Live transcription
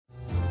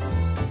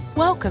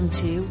Welcome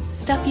to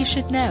Stuff You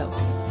Should Know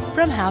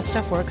from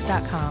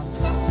HowStuffWorks.com.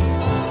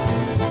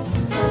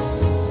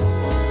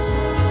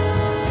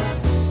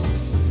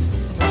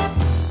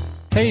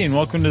 Hey, and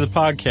welcome to the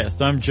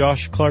podcast. I'm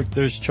Josh Clark.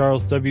 There's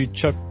Charles W.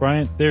 Chuck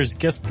Bryant. There's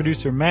guest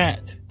producer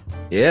Matt.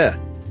 Yeah.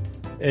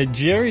 And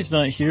Jerry's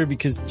not here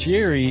because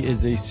Jerry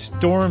is a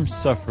storm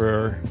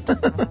sufferer.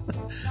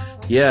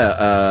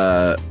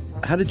 Yeah.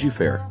 How did you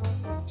fare?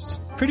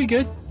 It's pretty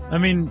good. I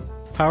mean,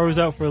 power was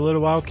out for a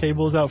little while.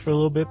 Cable was out for a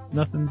little bit.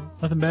 Nothing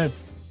bad.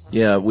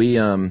 Yeah,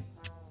 we're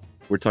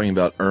talking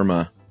about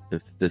Irma.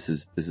 If this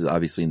is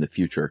obviously in the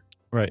future.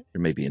 Right.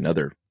 There may be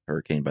another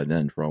hurricane by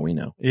then, for all we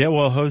know. Yeah,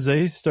 well,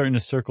 Jose's starting to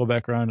circle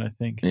back around, I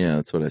think. Yeah,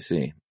 that's what I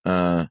see.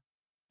 But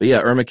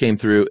yeah, Irma came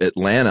through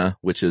Atlanta,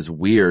 which is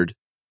weird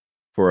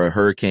for a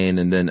hurricane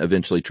and then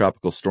eventually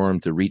tropical storm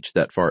to reach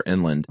that far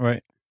inland.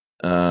 Right.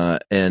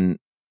 And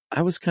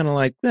I was kind of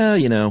like,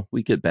 well,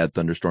 we get bad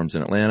thunderstorms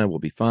in Atlanta. We'll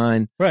be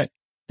fine. Right.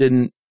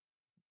 Didn't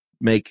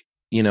make,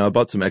 I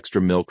bought some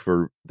extra milk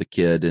for the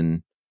kid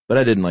but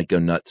I didn't go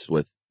nuts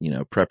with,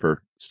 prepper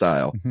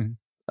style,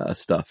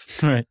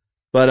 stuff. Right.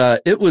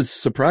 But, it was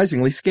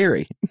surprisingly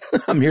scary.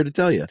 I'm here to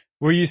tell you.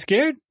 Were you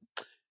scared?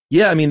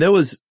 Yeah. I mean, there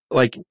was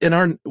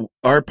in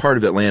our part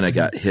of Atlanta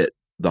got hit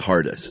the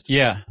hardest.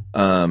 Yeah.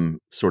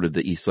 Sort of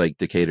the East Lake,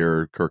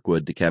 Decatur,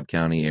 Kirkwood, DeKalb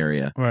County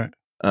area. Right.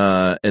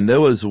 And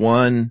there was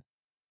one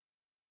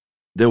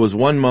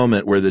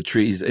moment where the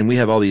trees, and we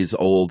have all these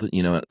old,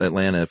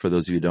 Atlanta, for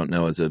those of you who don't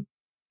know, is a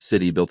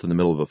city built in the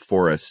middle of a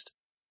forest.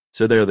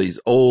 So there are these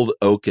old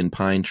oak and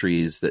pine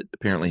trees that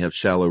apparently have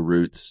shallow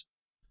roots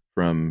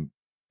from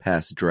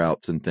past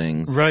droughts and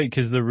things. Right,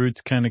 because the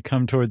roots kind of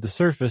come toward the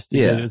surface to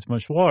get as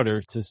much water.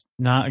 It's just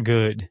not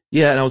good.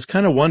 Yeah, and I was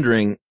kind of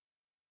wondering,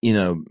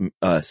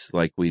 us,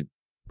 we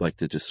like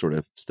to just sort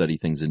of study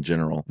things in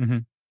general. Mm-hmm.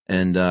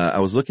 And I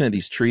was looking at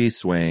these trees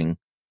swaying,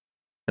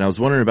 and I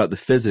was wondering about the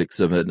physics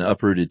of an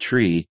uprooted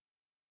tree,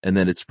 and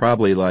then it's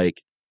probably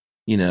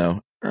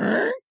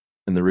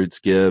and the roots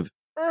give.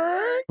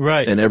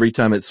 Right. And every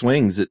time it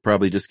swings, it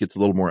probably just gets a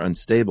little more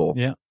unstable.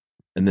 Yeah.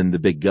 And then the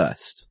big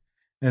gust.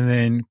 And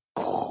then.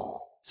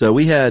 So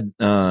we had,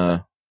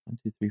 5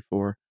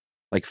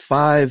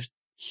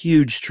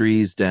 huge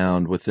trees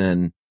down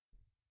within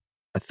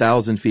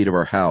 1,000 feet of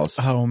our house.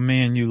 Oh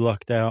man, you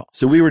lucked out.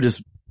 So we were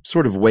just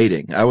sort of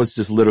waiting. I was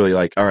just literally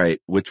all right,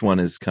 which one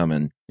is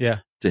coming? Yeah.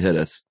 To hit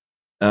us.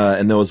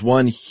 And there was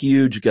one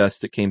huge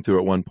gust that came through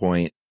at one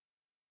point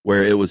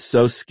where it was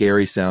so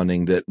scary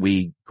sounding that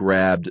we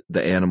grabbed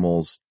the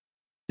animals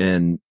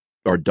and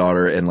our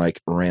daughter and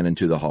ran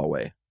into the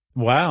hallway.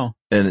 Wow.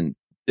 And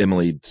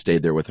Emily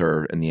stayed there with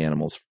her and the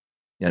animals.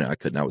 I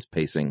couldn't. I was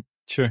pacing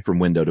from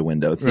window to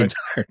window the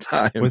entire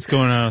time. What's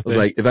going on? I was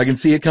like, if I can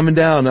see it coming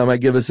down, I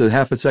might give us a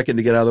half a second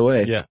to get out of the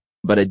way. Yeah.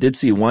 But I did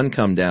see one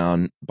come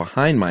down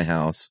behind my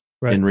house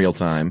in real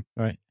time.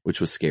 Right. Which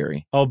was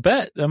scary. I'll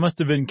bet. That must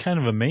have been kind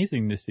of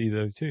amazing to see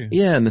though too.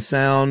 Yeah. And the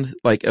sound,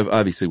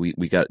 obviously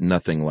we got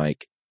nothing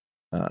like,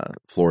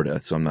 Florida.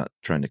 So I'm not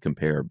trying to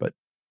compare, but,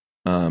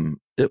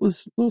 it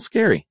was a little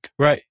scary.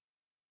 Right.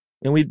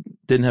 And we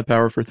didn't have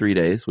power for 3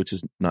 days, which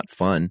is not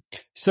fun.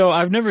 So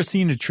I've never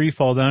seen a tree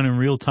fall down in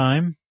real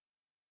time.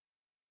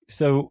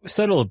 So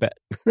settle a bet.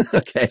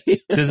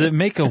 Okay. Does it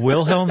make a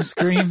Wilhelm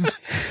scream?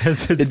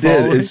 It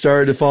did. It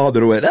started to fall,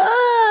 then it went,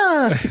 ah!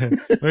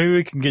 Maybe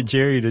we can get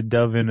Jerry to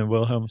dove in a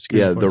Wilhelm scream.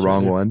 Yeah, the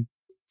wrong one.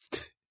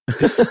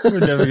 We're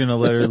never going to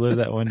let her live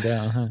that one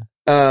down,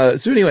 huh?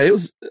 So anyway,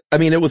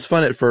 it was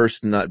fun at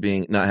first not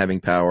having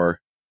power.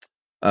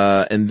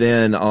 And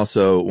then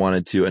also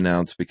wanted to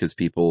announce, because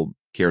people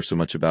care so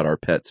much about our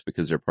pets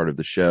because they're part of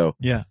the show.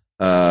 Yeah.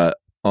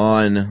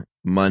 On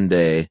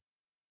Monday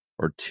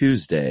or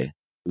Tuesday,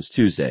 it was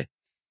Tuesday,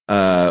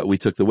 we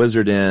took the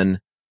wizard in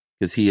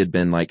because he had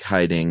been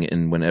hiding,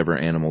 and whenever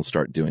animals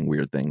start doing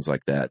weird things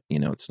like that,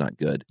 it's not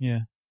good.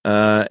 Yeah.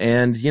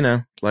 And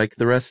like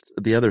the rest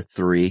of the other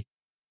 3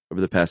 over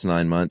the past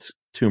 9 months,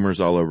 tumors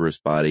all over his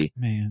body.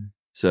 Man.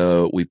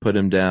 So we put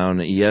him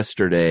down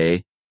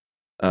yesterday,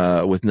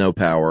 with no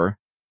power,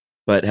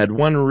 but had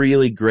one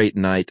really great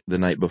night the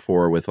night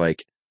before with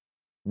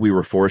we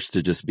were forced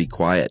to just be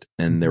quiet,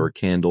 and there were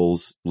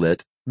candles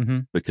lit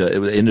because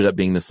it ended up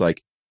being this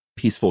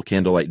peaceful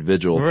candlelight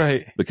vigil,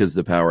 right? Because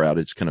the power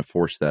outage kind of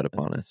forced that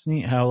upon us. It's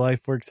neat how life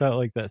works out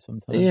like that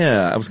sometimes.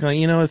 Yeah. I was going,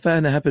 if that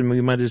hadn't happened,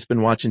 we might have just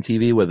been watching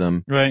TV with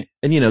him. Right.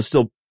 And,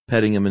 still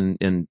petting him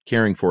and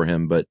caring for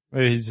him, but.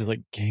 Right, he's just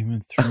Game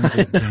of Thrones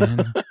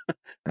again.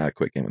 I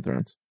quit Game of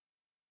Thrones.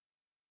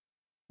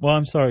 Well,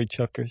 I'm sorry,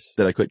 Chuckers.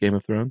 Did I quit Game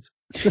of Thrones?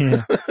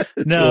 Yeah.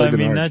 No,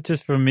 really hard. not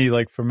just from me,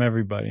 from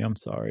everybody. I'm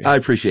sorry. I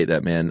appreciate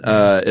that, man.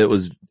 It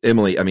was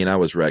Emily. I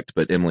was wrecked,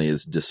 but Emily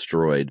is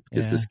destroyed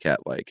because this cat,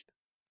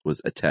 was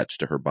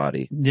attached to her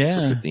body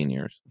for 15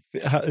 years.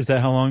 Is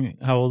that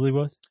how old he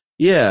was?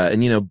 Yeah.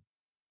 And,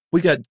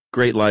 we got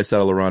great lives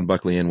out of LaRon,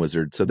 Buckley, and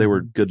Wizard. So they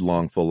were good,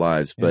 long, full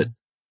lives. Yeah.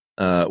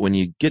 But, when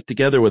you get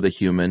together with a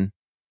human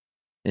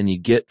and you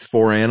get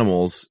 4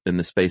 animals in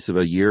the space of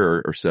a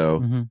year or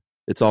so,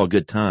 it's all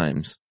good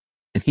times.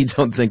 And you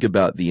don't think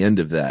about the end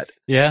of that.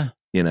 Yeah.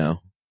 you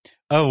know,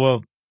 Oh,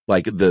 well,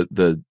 like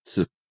the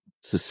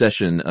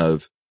succession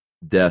of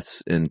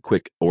deaths in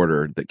quick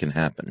order that can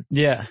happen,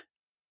 yeah.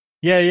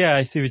 Yeah,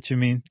 I see what you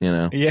mean. you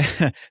know?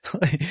 Yeah.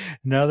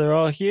 Now they're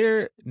all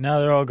here. Now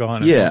they're all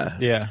gone. Yeah.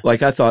 Yeah.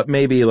 Like I thought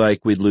maybe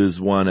like we'd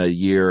lose one a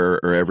year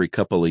or every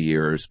couple of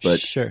years, but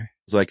Sure.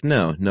 it's like,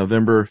 no,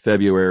 November,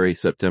 February,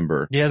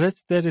 September. Yeah,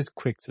 that is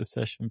quick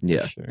succession for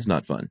Yeah. sure. It's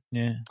not fun.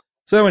 Yeah.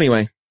 So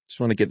anyway,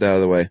 just want to get that out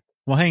of the way.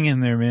 Well, hang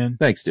in there, man.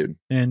 Thanks, dude.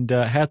 And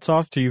hats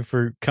off to you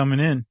for coming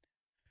in.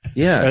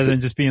 Yeah. Rather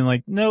than just being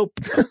like, nope.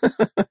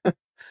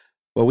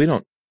 Well, we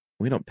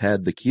don't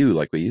pad the queue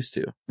like we used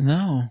to.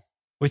 No.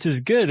 Which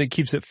is good. It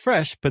keeps it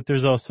fresh, but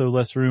there's also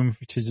less room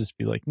to just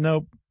be like,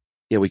 nope.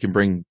 Yeah, we can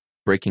bring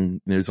breaking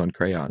news on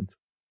crayons.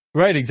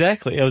 Right,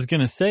 exactly. I was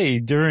going to say,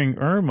 during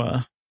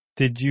Irma,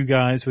 did you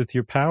guys, with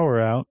your power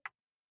out,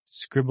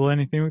 scribble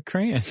anything with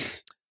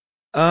crayons?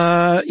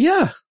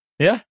 Yeah.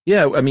 Yeah?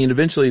 Yeah, I mean,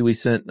 eventually we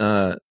sent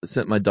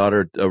my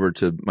daughter over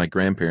to my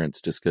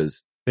grandparents just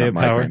because They not have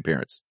my power?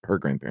 grandparents, her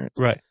grandparents.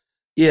 Right.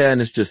 Yeah,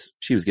 and it's just,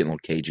 she was getting a little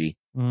cagey.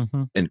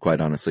 Mm-hmm. And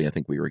quite honestly, I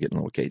think we were getting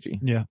a little cagey.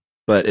 Yeah.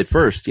 But at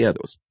first, yeah,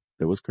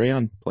 there was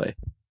crayon play.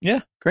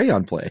 Yeah.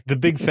 Crayon play. The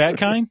big fat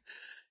kind?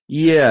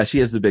 Yeah, she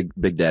has the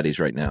big daddies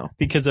right now.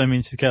 Because, I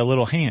mean, she's got a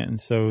little hand,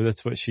 so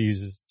that's what she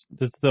uses.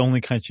 That's the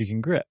only kind she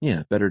can grip.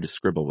 Yeah, better to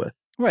scribble with.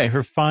 Right.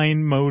 Her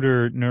fine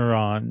motor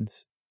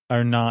neurons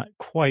are not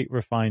quite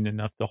refined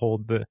enough to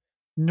hold the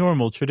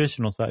normal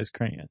traditional size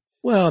crayons.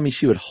 Well, I mean,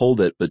 she would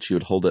hold it, but she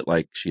would hold it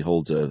like she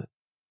holds a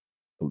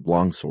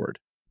longsword.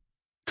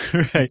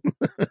 Right.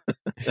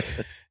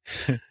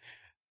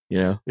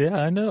 You know? Yeah,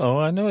 I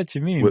know what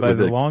you mean With by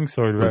the the-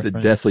 longsword With reference.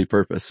 a deathly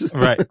purpose.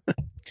 Right.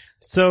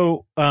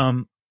 So,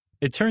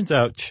 it turns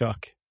out,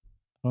 Chuck,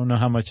 I don't know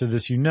how much of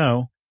this you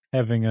know,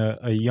 having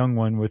a young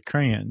one with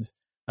crayons.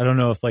 I don't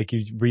know if like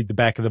you read the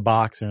back of the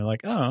box and you're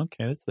like, oh,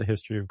 okay, that's the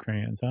history of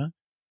crayons, huh?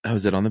 Oh,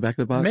 is it on the back of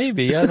the box?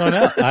 Maybe. I don't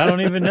know. I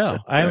don't even know.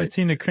 I haven't Right.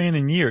 seen a crayon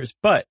in years,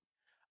 but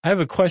I have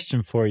a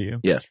question for you.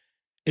 Yes.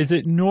 Is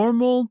it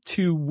normal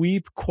to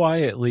weep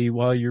quietly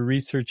while you're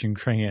researching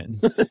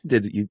crayons?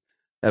 Did you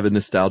have a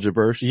nostalgia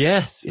burst?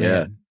 Yes, Yeah.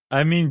 man.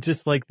 I mean,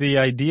 just like the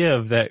idea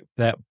of that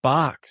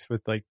box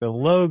with like the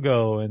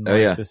logo and Oh,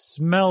 like yeah. the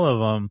smell of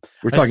them.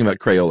 We're talking about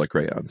Crayola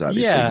crayons,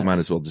 obviously. Yeah. You might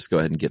as well just go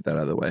ahead and get that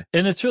out of the way.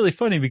 And it's really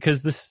funny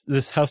because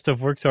this How Stuff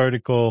Works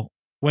article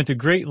went to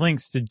great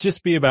lengths to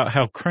just be about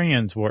how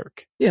crayons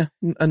work. Yeah,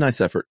 a nice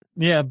effort.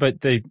 Yeah,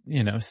 but they,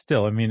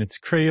 still, I mean, it's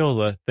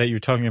Crayola that you're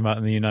talking about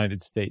in the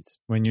United States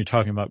when you're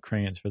talking about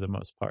crayons for the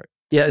most part.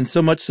 Yeah, and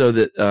so much so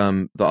that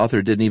the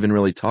author didn't even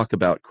really talk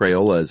about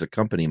Crayola as a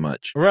company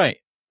much. Right.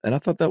 And I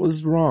thought that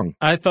was wrong.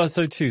 I thought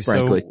so too.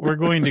 Frankly. So we're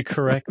going to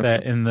correct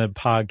that in the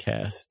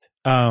podcast.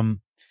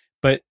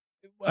 But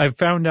I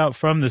found out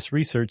from this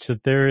research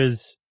that there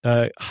is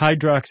a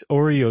Hydrox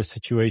Oreo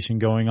situation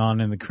going on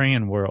in the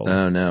crayon world.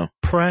 Oh, no.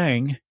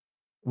 Prang,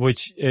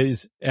 which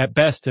is at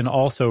best and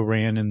also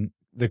ran in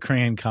the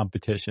crayon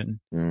competition,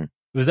 Mm.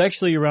 was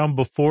actually around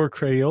before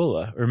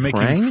Crayola or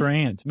making Prang?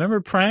 crayons.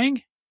 Remember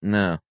Prang?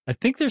 No. I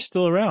think they're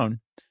still around.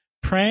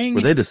 Prang.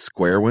 Were they the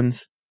square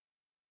ones?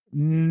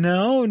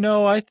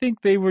 No, I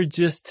think they were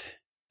just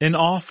an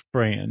off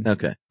brand.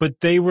 Okay. But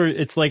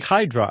it's like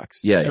Hydrox.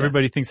 Yeah.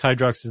 Everybody thinks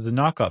Hydrox is a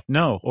knockoff.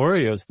 No,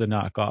 Oreo's the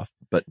knockoff.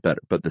 But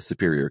better, but the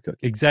superior cookie.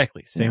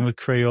 Exactly. Same Yeah. with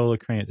Crayola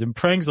crayons. And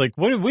Prang's like,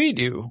 what did we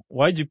do?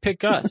 Why'd you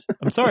pick us?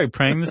 I'm sorry,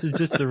 Prang. This is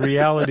just the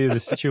reality of the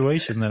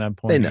situation that I'm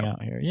pointing know.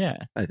 out here. Yeah.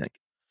 I think.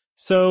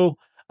 So,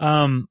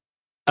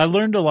 I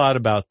learned a lot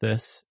about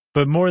this,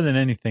 but more than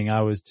anything,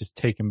 I was just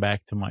taken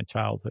back to my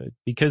childhood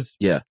because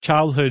Yeah.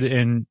 childhood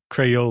and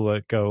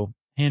Crayola go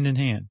hand in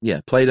hand.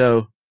 Yeah.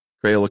 Play-Doh,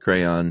 Crayola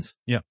crayons.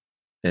 Yeah.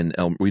 And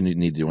we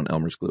need to do an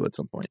Elmer's glue at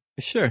some point.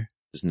 Sure.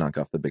 Just knock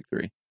off the big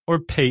three. Or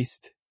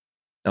paste.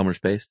 Elmer's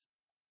paste.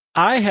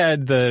 I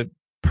had the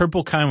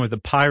purple kind with a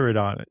pirate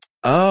on it.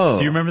 Oh.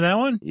 Do you remember that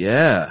one?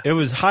 Yeah. It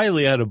was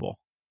highly edible.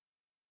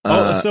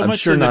 So I'm much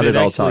sure so that not it at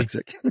all actually-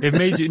 toxic. It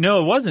made you,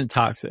 no, it wasn't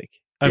toxic.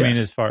 I Yeah. mean,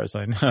 as far as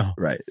I know,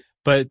 Right.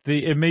 but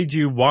it made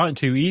you want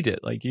to eat it.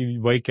 Like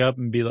you wake up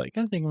and be like,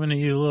 I think I'm going to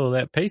eat a little of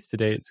that paste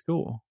today at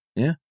school.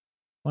 Yeah.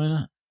 Why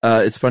not?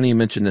 It's funny you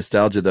mentioned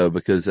nostalgia though,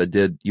 because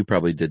you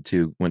probably did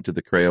too, went to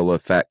the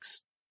Crayola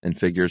facts and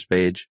figures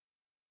page.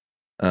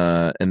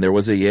 And there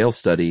was a Yale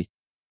study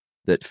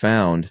that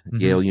found, Mhm.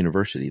 Yale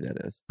University that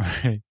is,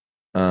 Right.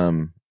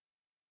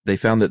 they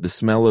found that the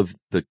smell of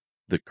the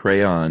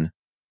crayon,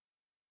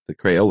 the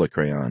Crayola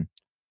crayon,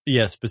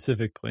 Yeah,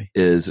 specifically.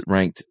 is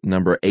ranked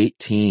number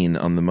 18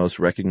 on the most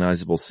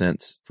recognizable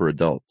scents for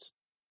adults,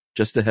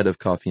 just ahead of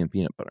coffee and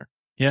peanut butter.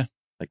 Yeah.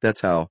 Like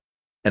that's how,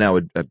 and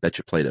I bet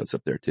you Play-Doh's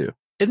up there too.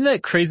 Isn't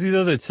that crazy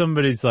though that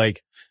somebody's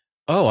like,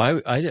 oh,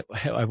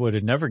 I would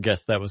have never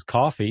guessed that was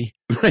coffee,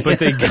 but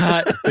they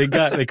got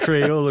the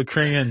Crayola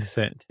crayon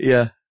scent.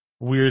 Yeah.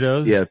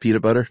 Weirdos. Yeah.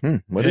 Peanut butter.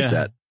 What is Yeah.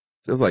 that?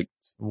 Feels like,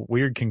 It's a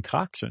weird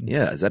concoction.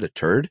 yeah. Is that a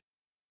turd?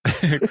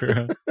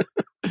 Gross.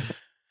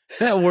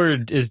 That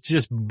word is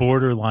just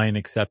borderline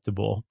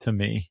acceptable to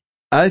me.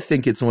 I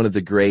think it's one of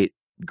the great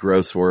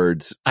gross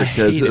words I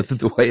because hate of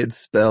the way it's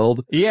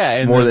spelled. Yeah.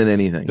 And more than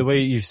anything. The way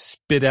you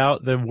spit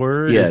out the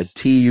word. Yeah.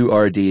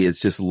 TURD is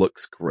just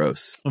looks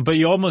gross. But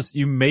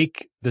you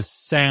make the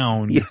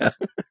sound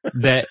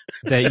that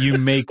you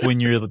make when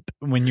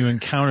you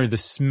encounter the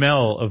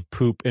smell of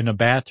poop in a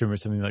bathroom or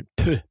something like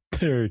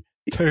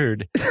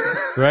turd,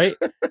 right?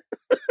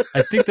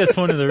 I think that's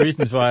one of the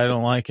reasons why I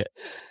don't like it.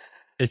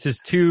 It's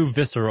just too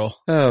visceral.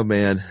 Oh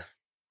man.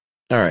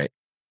 All right.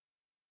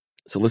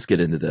 So let's get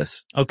into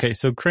this. Okay.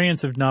 So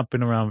crayons have not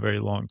been around very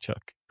long,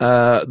 Chuck.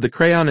 The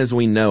crayon as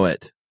we know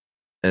it,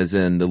 as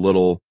in the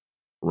little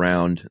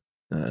round,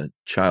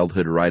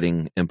 childhood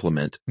writing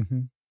implement,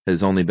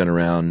 has only been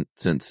around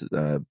since,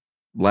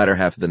 latter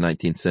half of the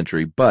 19th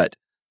century. But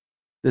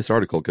this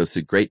article goes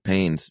through great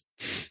pains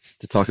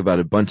to talk about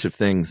a bunch of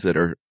things that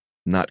are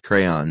not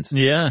crayons.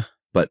 Yeah.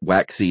 But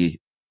waxy,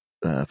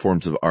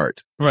 forms of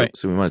art. Right.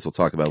 So we might as well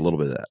talk about a little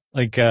bit of that.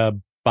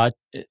 Like,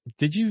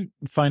 did you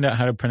find out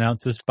how to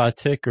pronounce this?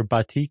 Batik or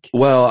batik?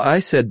 Well,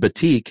 I said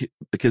batik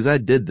because I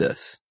did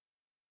this.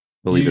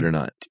 Believe it or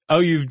not. Oh,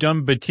 you've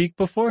done batik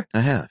before?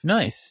 I have.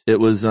 Nice. It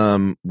was,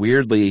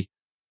 weirdly,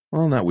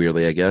 well, not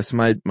weirdly, I guess.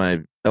 My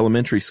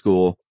elementary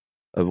school,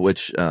 of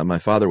which, my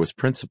father was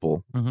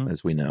principal,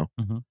 as we know,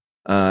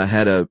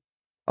 had a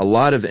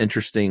lot of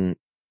interesting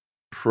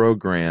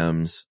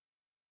programs.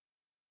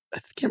 I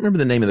can't remember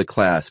the name of the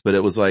class, but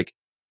it was like,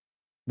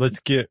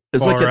 let's get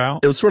it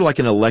was sort of like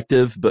an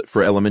elective, but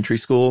for elementary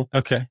school.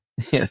 Okay.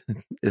 Yeah.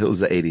 It was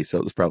the 80s, so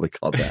it was probably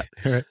called that.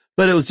 Right.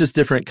 But it was just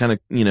different kind of,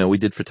 we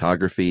did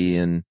photography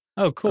and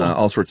oh, cool.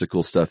 All sorts of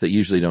cool stuff that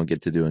usually don't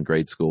get to do in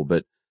grade school.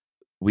 But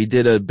we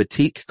did a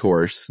batik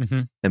course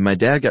and my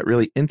dad got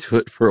really into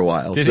it for a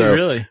while. Did he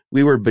really?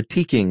 We were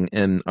batiking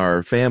in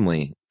our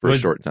family for a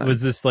short time.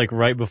 Was this like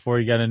right before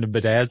he got into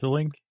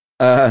bedazzling?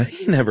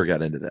 He never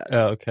got into that.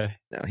 Oh, okay.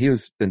 No, he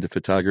was into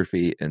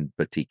photography and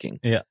batiking.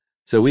 Yeah.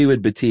 So we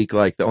would batik,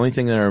 like the only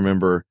thing that I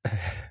remember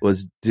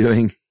was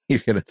doing, you're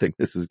going to think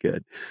this is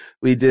good.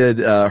 We did,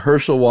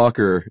 Herschel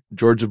Walker,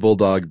 Georgia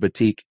Bulldog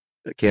batik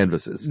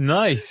canvases.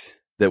 Nice.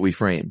 That we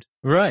framed.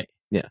 Right.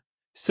 Yeah.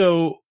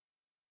 So,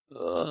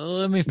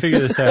 let me figure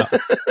this out.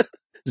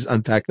 Just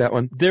unpack that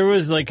one. There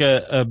was like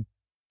an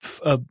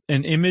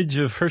image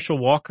of Herschel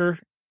Walker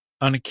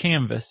on a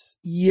canvas.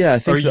 Yeah, I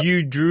think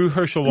you drew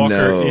Herschel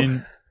Walker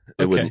in.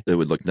 Okay. It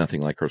would look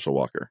nothing like Herschel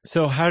Walker.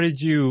 So how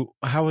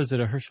was it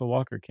a Herschel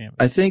Walker canvas?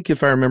 I think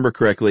if I remember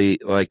correctly,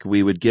 like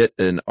we would get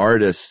an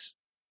artist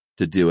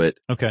to do it.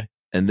 Okay.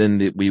 And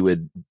then we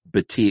would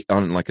batik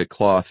on like a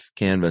cloth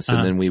canvas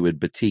and then we would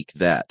batik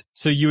that.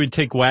 So you would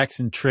take wax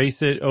and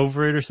trace it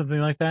over it or something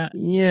like that?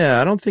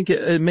 Yeah, I don't think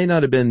it may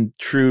not have been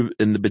true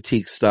in the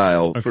batik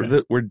style.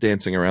 Okay. We're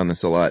dancing around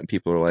this a lot and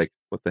people are like,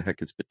 what the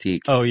heck is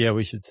batik? Oh yeah,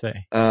 we should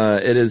say.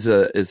 It is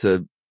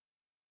a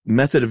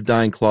method of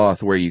dyeing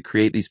cloth where you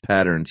create these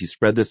patterns. You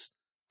spread this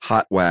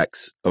hot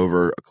wax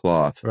over a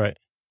cloth. Right.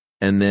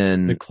 And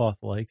then the cloth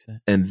likes it.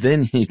 And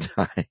then you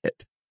dye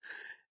it.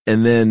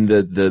 And then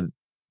the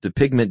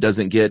pigment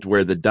doesn't get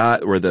where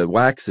the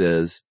wax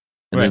is.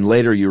 And then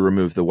later you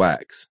remove the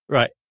wax.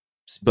 Right.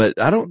 But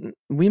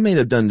we may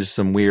have done just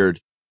some weird,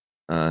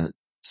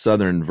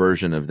 southern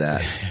version of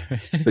that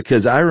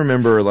because I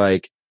remember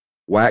like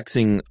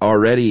waxing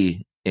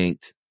already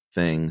inked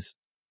things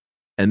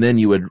and then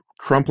you would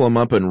crumple them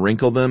up and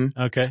wrinkle them.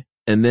 Okay.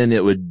 And then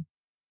it would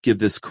give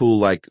this cool,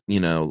 like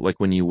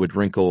when you would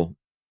wrinkle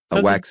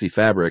a waxy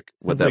fabric,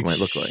 what that might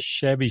look like.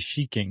 Shabby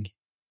chiking.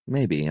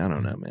 Maybe. I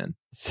don't know, man.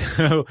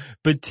 So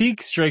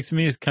batik strikes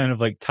me as kind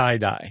of like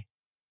tie-dye.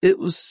 It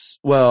was,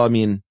 well, I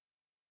mean,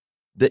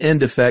 the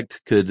end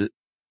effect could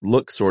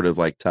look sort of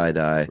like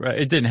tie-dye. Right.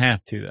 It didn't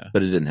have to though.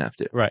 But it didn't have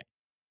to. Right.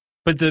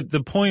 But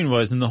the point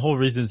was, and the whole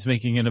reason it's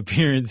making an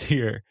appearance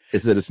here,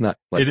 is that it's not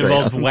like it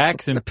involves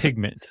wax and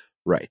pigment.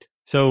 Right.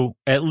 So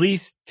at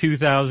least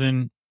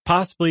 2,000,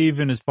 possibly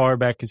even as far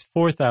back as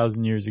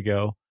 4,000 years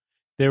ago,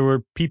 there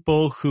were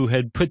people who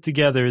had put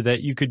together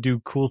that you could do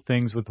cool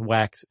things with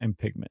wax and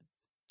pigment.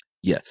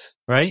 Yes.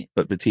 Right?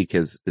 But batik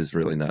is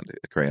really not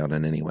a crayon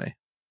in any way.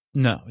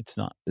 No, it's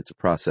not. It's a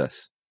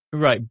process.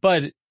 Right.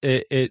 But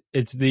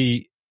it's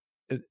the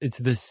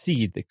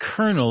seed, the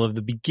kernel of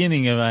the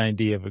beginning of an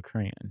idea of a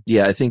crayon.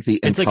 Yeah, I think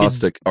the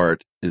encaustic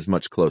art is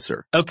much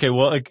closer. Okay,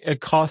 well,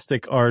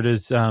 encaustic art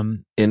is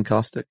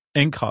encaustic.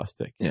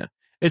 Encaustic. Yeah,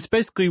 it's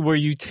basically where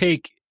you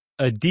take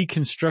a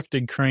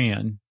deconstructed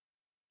crayon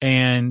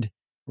and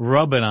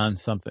rub it on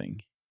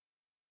something.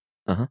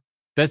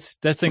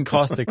 That's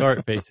encaustic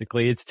art.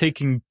 Basically, it's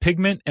taking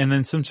pigment and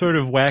then some sort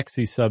of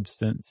waxy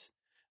substance.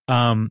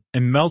 And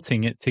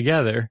melting it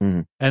together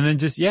and then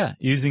just,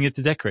 using it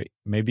to decorate,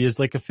 maybe as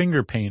like a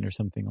finger paint or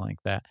something like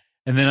that.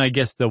 And then I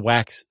guess the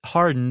wax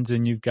hardens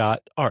and you've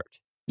got art.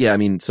 Yeah. I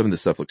mean, some of the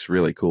stuff looks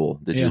really cool.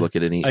 Did you look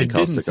at any encaustic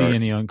art? I didn't see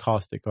any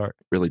encaustic art.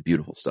 Really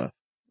beautiful stuff.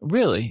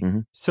 Really? Mm-hmm.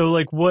 So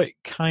like what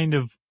kind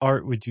of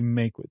art would you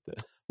make with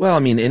this? Well, I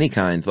mean, any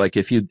kind. Like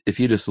if you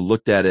just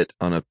looked at it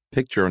on a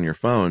picture on your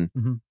phone,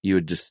 you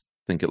would just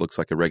think it looks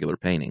like a regular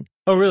painting.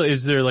 Oh, really?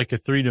 Is there like a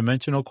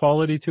 3-dimensional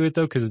quality to it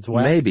though? Cause it's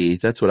wax? Maybe.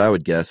 That's what I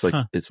would guess. Like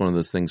it's one of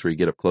those things where you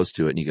get up close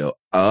to it and you go,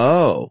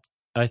 oh.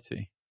 I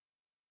see.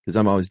 Cause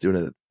I'm always doing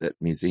it at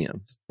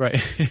museums.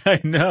 Right. I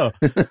know.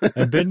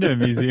 I've been to a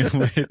museum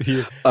with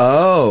you.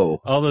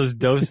 Oh. All those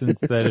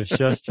docents that have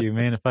shushed you,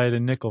 man, if I had a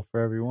nickel for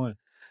every one.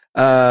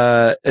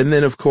 And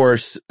then of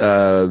course,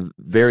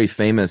 very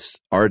famous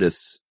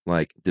artists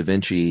like Da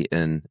Vinci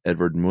and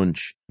Edvard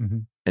Munch. Mm-hmm.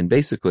 And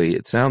basically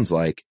it sounds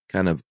like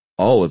kind of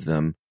all of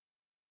them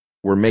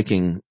were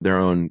making their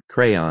own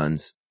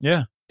crayons.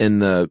 Yeah. In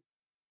the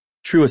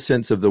truest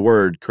sense of the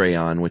word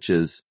crayon, which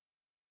is,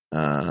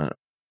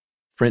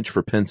 French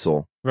for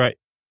pencil. Right.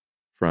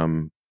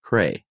 From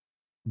cray,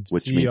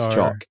 which means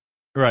chalk.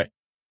 Right.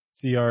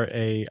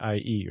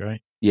 C-R-A-I-E,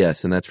 right?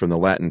 Yes. And that's from the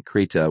Latin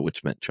creta,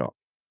 which meant chalk.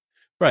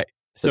 Right.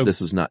 So but this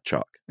was not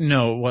chalk.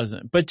 No, it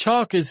wasn't. But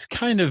chalk is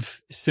kind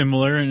of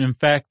similar. And in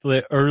fact,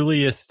 the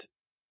earliest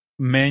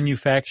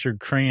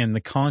manufactured crayon,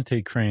 the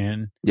Conte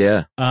crayon.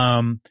 Yeah.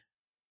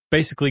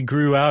 Basically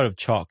grew out of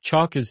chalk.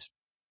 Chalk is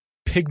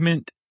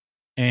pigment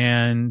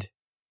and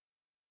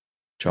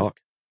chalk.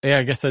 Yeah,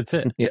 I guess that's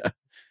it. Yeah.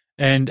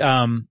 And,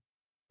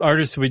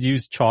 artists would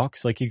use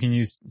chalks like you can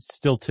use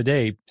still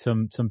today.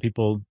 Some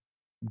people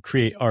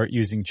create art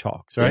using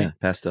chalks, right? Yeah,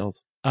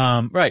 pastels.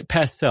 Right.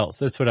 Pastels.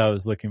 That's what I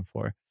was looking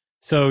for.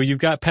 So you've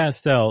got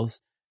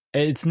pastels.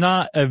 It's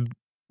not a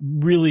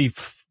really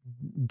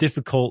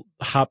difficult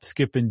hop,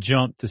 skip and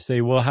jump to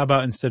say, well, how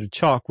about instead of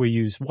chalk, we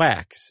use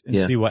wax and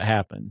see what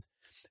happens.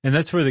 And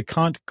that's where the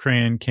Conte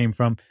crayon came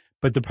from.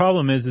 But the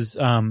problem is,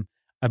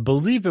 I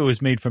believe it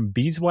was made from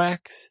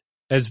beeswax,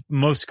 as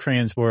most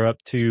crayons were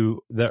up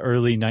to the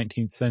early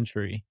 19th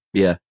century.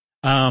 Yeah.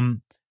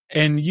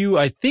 And you,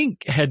 I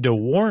think, had to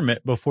warm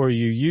it before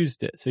you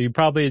used it. So you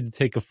probably had to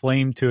take a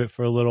flame to it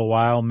for a little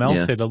while,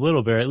 melt it a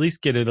little bit, or at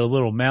least get it a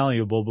little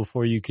malleable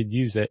before you could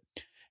use it.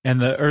 And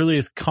the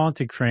earliest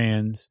Conte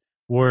crayons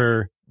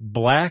were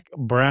black,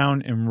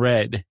 brown, and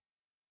red.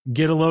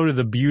 Get a load of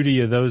the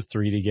beauty of those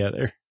three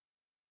together.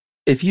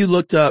 If you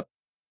looked up,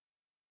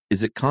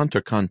 is it Conte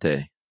or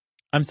Conte?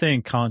 I'm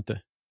saying Conte.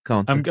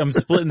 Conte. I'm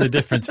splitting the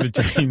difference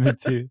between the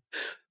two.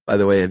 By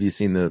the way, have you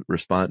seen the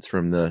response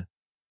from the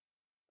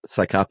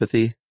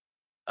psychopathy?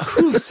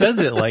 Who says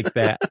it like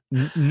that?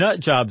 Nut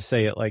jobs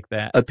say it like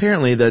that.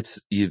 Apparently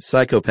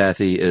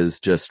psychopathy is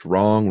just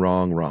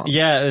wrong.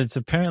 Yeah, it's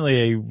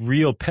apparently a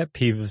real pet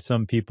peeve of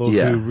some people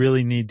who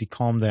really need to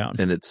calm down.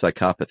 And it's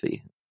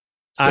psychopathy.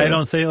 So, I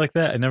don't say it like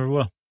that. I never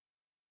will.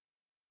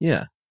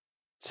 Yeah.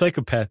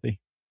 Psychopathy.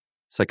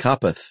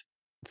 Psychopath.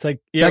 It's like,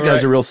 that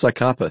guy's a real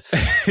psychopath.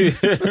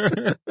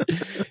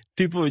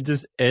 People would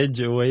just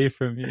edge away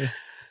from you.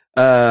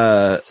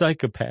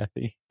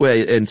 Psychopathy.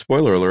 Wait, and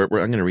spoiler alert, I'm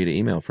going to read an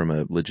email from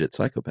a legit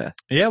psychopath.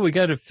 Yeah, we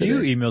got a few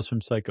emails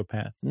from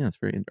psychopaths. Yeah, it's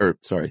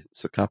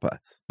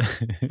psychopaths.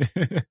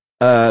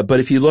 But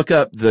if you look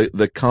up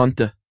the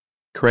Conte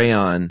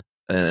crayon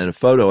and a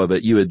photo of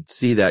it, you would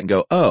see that and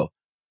go, oh,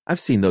 I've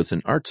seen those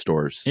in art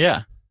stores.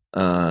 Yeah.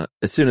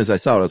 As soon as I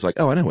saw it, I was like,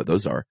 oh, I know what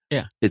those are.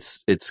 Yeah.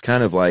 It's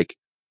kind of like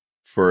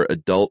for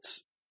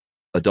adult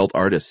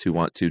artists who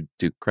want to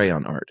do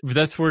crayon art.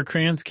 That's where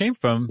crayons came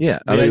from. Yeah.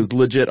 I mean, it was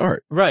legit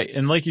art. Right.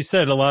 And like you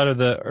said, a lot of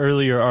the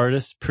earlier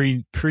artists,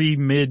 mid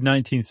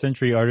 19th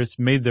century artists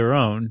made their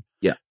own.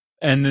 Yeah.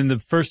 And then the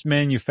first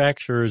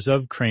manufacturers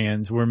of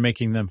crayons were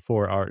making them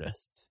for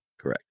artists.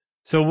 Correct.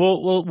 So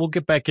we'll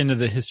get back into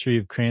the history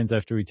of crayons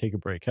after we take a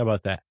break. How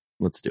about that?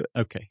 Let's do it.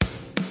 Okay.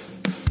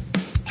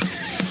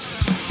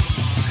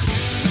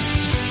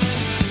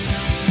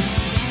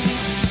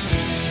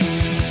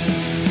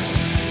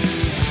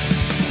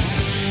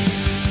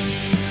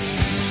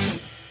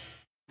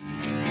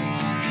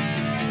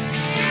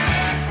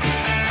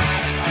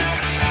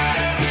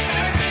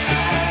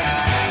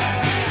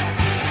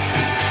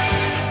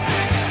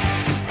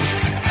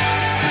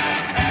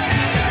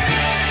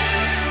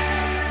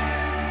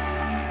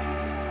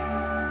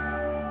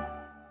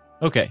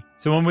 Okay,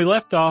 so when we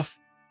left off,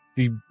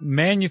 the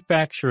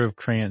manufacture of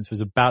crayons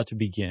was about to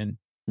begin,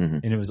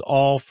 and it was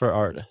all for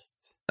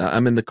artists.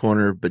 I'm in the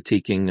corner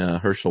batiking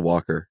Herschel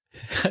Walker.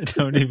 I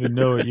don't even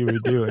know what you were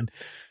doing.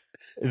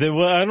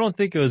 Well, I don't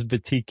think it was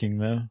batiking,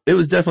 though. It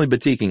was definitely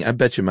batiking. I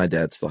bet you my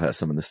dad still has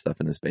some of this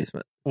stuff in his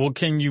basement. Well,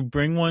 can you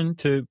bring one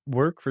to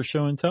work for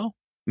show and tell?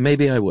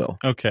 Maybe I will.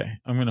 Okay,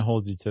 I'm going to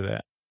hold you to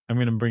that. I'm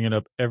going to bring it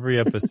up every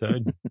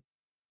episode.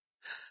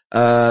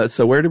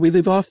 So where did we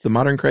leave off? The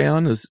modern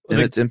crayon is in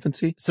its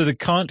infancy? So the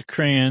Conte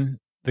crayon,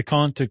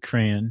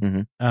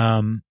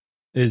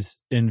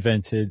 is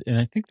invented, and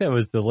I think that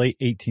was the late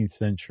 18th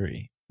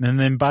century. And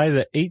then by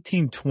the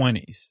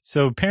 1820s,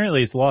 so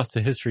apparently it's lost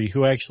to history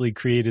who actually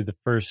created the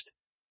first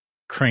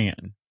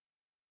crayon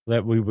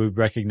that we would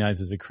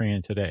recognize as a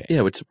crayon today.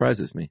 Yeah, which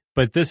surprises me.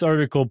 But this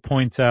article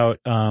points out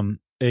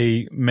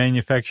a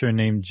manufacturer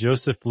named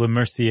Joseph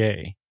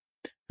Lemercier,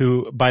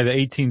 who by the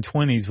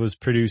 1820s was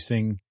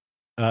producing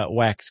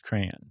wax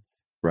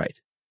crayons. Right.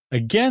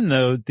 Again,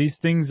 though, these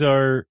things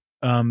are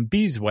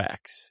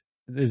beeswax.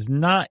 It is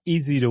not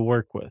easy to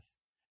work with.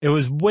 it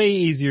was way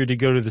easier to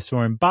go to the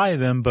store and buy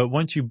them, but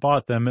once you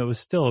bought them, it was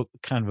still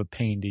kind of a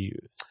pain to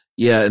use.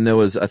 Yeah, and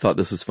I thought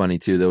this was funny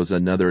too. There was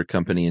another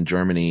company in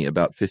Germany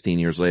about 15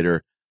 years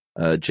later,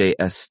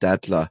 J.S.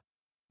 Stadler,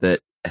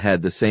 that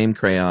had the same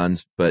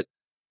crayons, but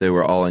they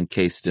were all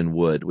encased in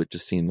wood, which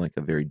just seemed like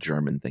a very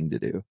German thing to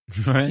do.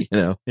 Right?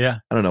 Yeah.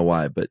 I don't know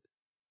why, but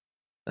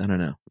I don't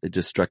know. It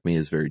just struck me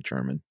as very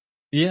German.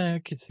 Yeah, I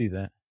could see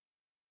that.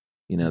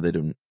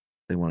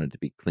 They wanted to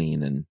be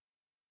clean and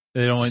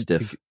they don't want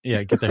stiff.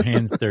 to, get their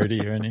hands dirty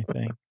or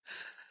anything.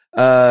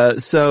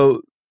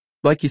 So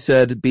like you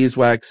said,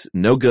 beeswax,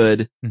 no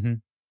good.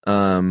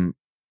 Mm-hmm.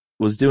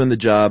 Was doing the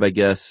job, I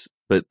guess,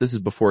 but this is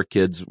before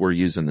kids were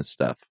using this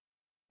stuff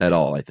at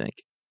all, I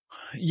think.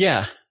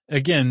 Yeah.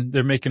 Again,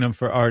 they're making them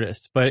for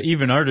artists, but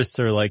even artists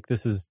are like,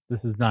 this is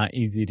not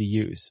easy to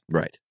use.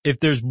 Right. If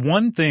there's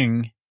one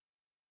thing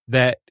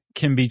that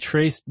can be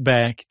traced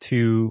back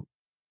to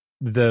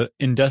the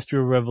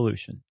Industrial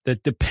Revolution,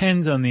 that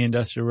depends on the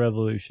Industrial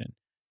Revolution,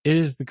 it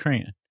is the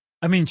crayon.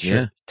 I mean,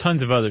 sure,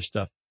 tons of other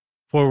stuff.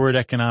 Forward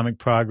economic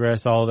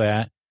progress, all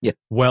that. Yeah.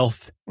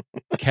 Wealth,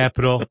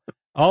 capital,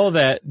 all of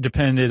that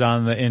depended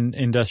on the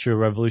Industrial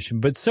Revolution,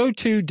 but so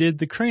too did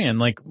the crayon,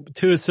 like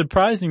to a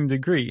surprising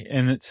degree.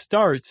 And it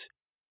starts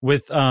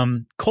with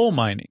coal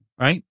mining,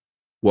 right?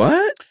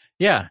 What?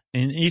 Yeah.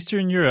 In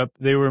Eastern Europe,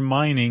 they were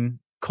mining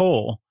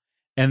coal,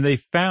 and they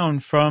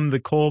found from the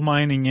coal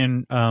mining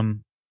and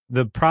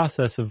the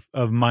process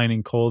of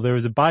mining coal, there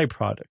was a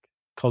byproduct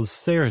called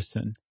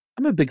saracen.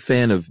 I'm a big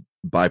fan of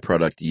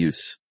byproduct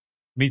use.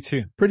 Me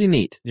too. Pretty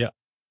neat. Yeah.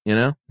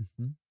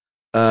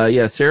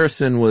 Mm-hmm.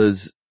 Saracen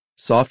was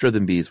softer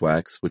than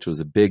beeswax, which was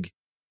a big,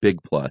 big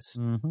plus.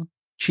 Mm-hmm.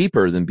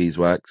 Cheaper than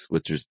beeswax,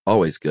 which is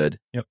always good.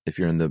 Yep. If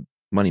you're in the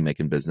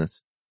money-making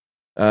business.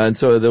 And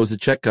so there was a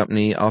Czech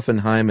company,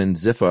 Offenheim and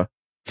Ziffa,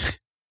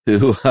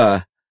 who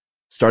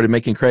started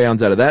making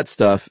crayons out of that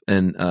stuff.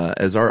 And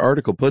as our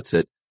article puts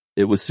it,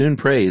 it was soon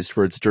praised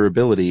for its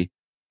durability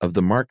of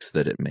the marks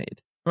that it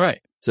made.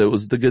 Right. So it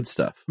was the good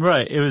stuff.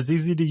 Right. It was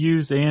easy to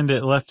use and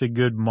it left a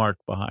good mark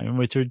behind,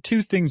 which are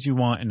two things you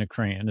want in a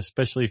crayon,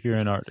 especially if you're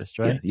an artist,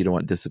 right? Yeah, you don't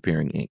want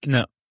disappearing ink.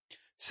 No.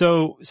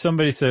 So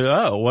somebody said,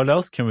 oh, what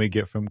else can we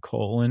get from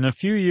coal? And a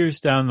few years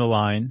down the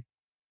line,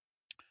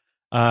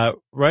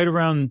 right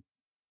around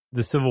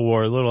the Civil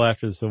War, a little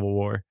after the Civil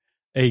War,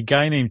 a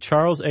guy named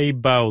Charles A.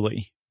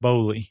 Bowley,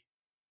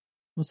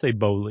 we'll say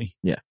Bowley.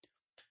 Yeah.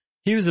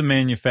 He was a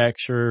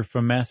manufacturer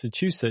from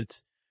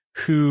Massachusetts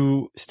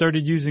who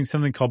started using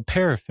something called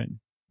paraffin.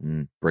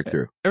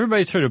 Breakthrough.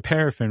 Everybody's heard of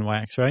paraffin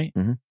wax, right?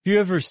 Mm-hmm. Have you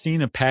ever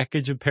seen a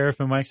package of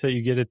paraffin wax that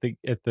you get at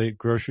the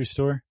grocery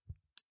store?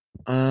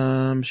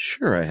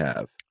 Sure I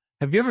have.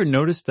 Have you ever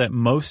noticed that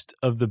most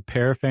of the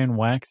paraffin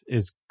wax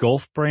is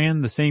Gulf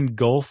brand, the same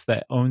Gulf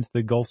that owns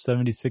the Gulf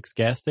 76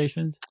 gas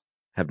stations?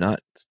 Have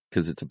not,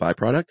 because it's a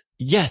byproduct?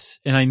 Yes,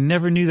 and I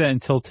never knew that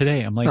until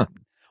today. I'm like,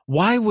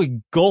 why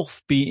would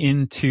Gulf be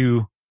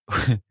into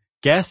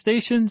gas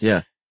stations?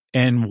 Yeah.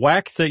 And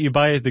wax that you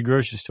buy at the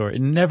grocery store? It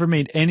never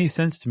made any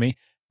sense to me.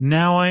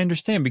 Now I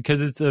understand,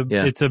 because it's a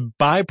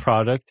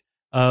byproduct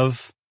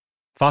of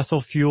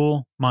fossil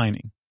fuel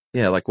mining.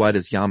 Yeah, like why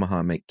does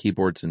Yamaha make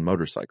keyboards and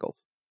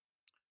motorcycles?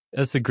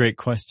 That's a great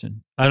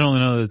question. I don't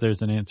know that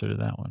there's an answer to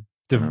that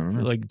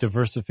one. Like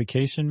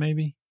diversification,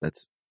 maybe?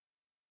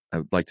 I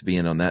would like to be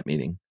in on that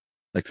meeting.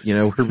 Like,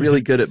 we're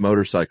really good at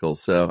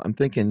motorcycles, so I'm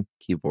thinking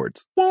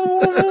keyboards.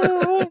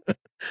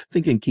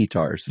 Thinking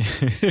guitars.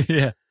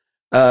 Yeah.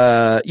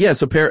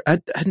 So I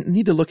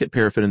need to look at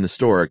paraffin in the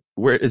store.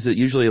 Where is it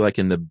usually, like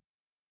in the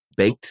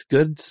baked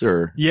goods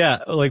or?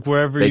 Yeah, like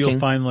wherever baking? You'll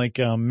find like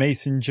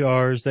mason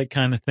jars, that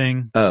kind of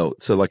thing. Oh,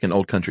 so like an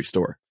old country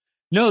store.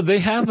 No, they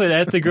have it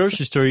at the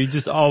grocery store. You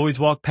just always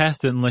walk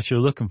past it unless you're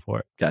looking for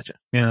it. Gotcha.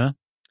 All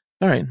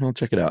right, we'll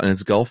check it out. And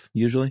it's Gulf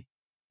usually?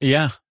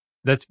 Yeah.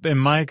 That's in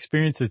my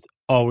experience, it's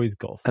always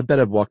Gulf. I bet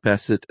I've walked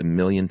past it a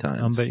million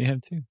times. I bet you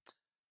have too.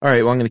 All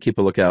right, well, I'm going to keep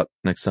a lookout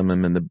next time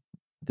I'm in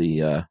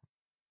the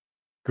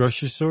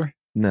grocery store?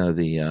 No,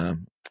 the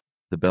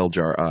bell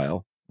jar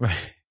aisle. Right.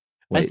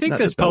 Wait, I think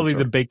that's probably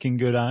the baking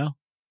good aisle.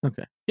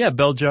 Okay. Yeah,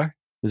 bell jar.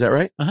 Is that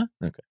right? Uh-huh.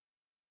 Okay.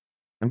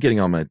 I'm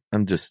getting on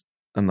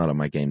I'm not on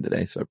my game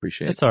today, so I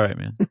appreciate it. It's all right,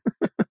 man.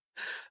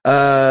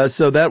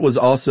 So that was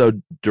also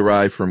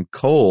derived from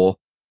coal,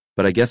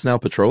 but I guess now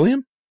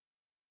petroleum?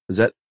 Is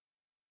that?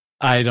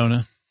 I don't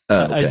know.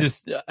 Oh, okay.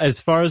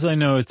 As far as I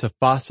know, it's a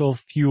fossil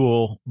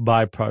fuel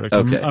byproduct.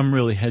 Okay. I'm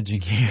really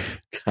hedging here.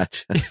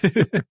 Gotcha.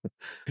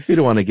 You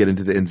don't want to get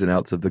into the ins and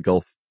outs of the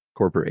Gulf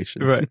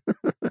Corporation. Right.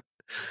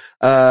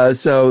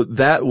 So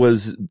that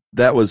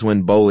was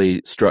when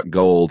Bowley struck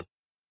gold,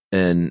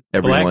 and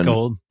everyone, black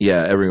gold.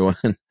 Yeah, everyone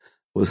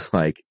was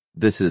like,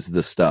 this is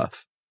the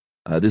stuff.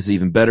 This is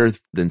even better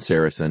than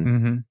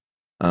Saracen.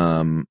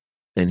 Mm-hmm.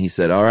 And he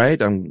said, all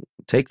right,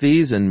 take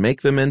these and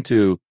make them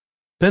into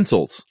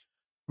pencils.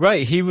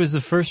 Right. He was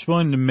the first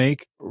one to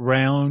make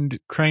round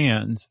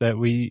crayons that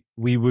we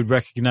would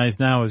recognize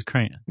now as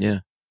crayons.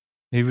 Yeah.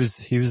 He was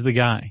the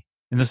guy.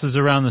 And this was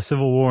around the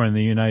Civil War in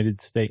the United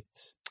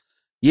States.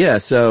 Yeah.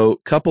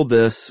 So couple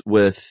this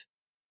with,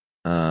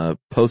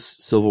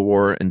 post Civil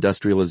War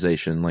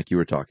industrialization, like you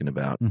were talking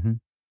about, Mm-hmm.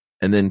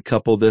 and then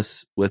couple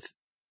this with,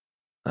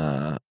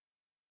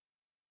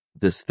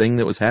 this thing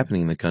that was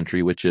happening in the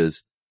country, which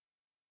is,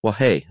 well,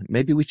 hey,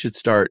 maybe we should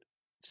start,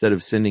 instead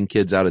of sending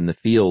kids out in the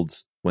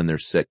fields when they're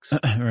 6,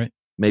 Right.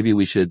 maybe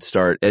we should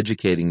start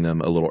educating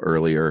them a little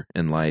earlier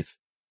in life.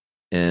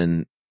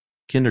 And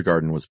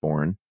kindergarten was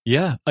born.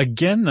 Yeah.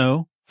 Again,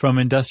 though, from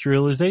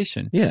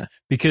industrialization. Yeah.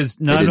 Because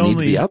They not didn't need to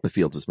only be out in the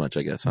fields as much,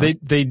 I guess. Huh?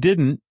 they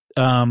didn't,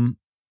 and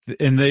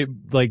they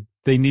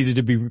needed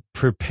to be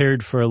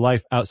prepared for a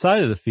life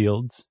outside of the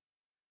fields,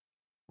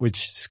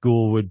 which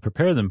school would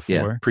prepare them for.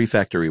 Yeah.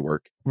 Pre-factory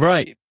work.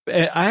 Right.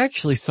 I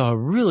actually saw a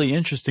really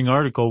interesting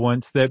article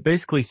once that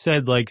basically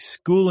said like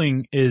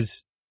schooling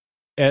is,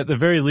 at the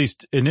very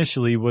least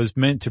initially, was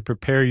meant to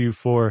prepare you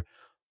for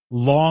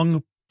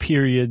long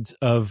periods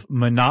of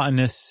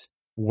monotonous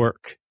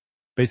work,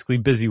 basically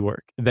busy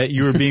work, that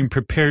you were being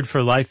prepared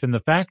for life in the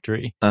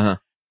factory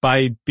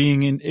by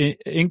being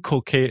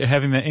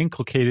having that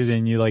inculcated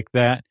in you, like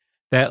that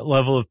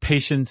level of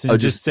patience and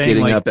just saying,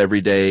 getting like, up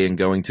every day and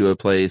going to a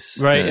place.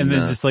 Right. And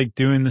then just like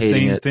doing the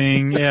same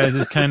thing. Yeah. It's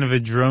just kind of a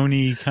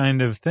droney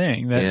kind of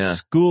thing that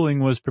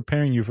schooling was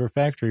preparing you for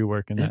factory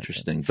work. And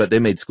interesting. But they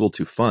made school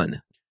too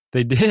fun.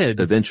 They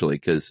did. Eventually,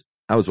 because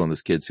I was one of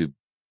those kids who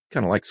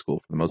kind of liked school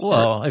for the most part.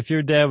 Well, if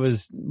your dad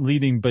was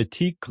leading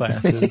batik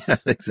classes, yeah,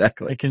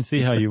 exactly. I can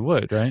see how you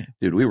would, right?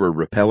 Dude, we were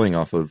rappelling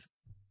off of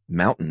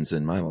mountains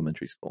in my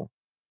elementary school.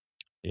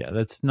 Yeah,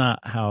 that's not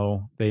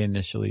how they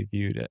initially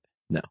viewed it.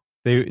 No.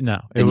 You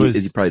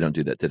probably don't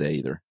do that today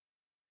either.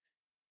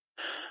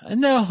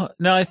 No,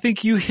 I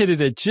think you hit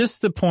it at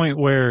just the point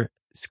where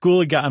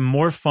school had gotten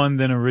more fun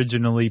than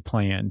originally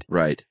planned.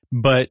 Right.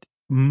 But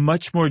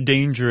much more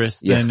dangerous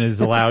than is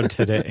allowed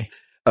today.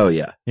 Oh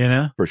yeah. You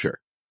know? For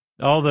sure.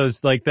 All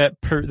those, like that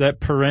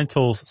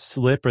parental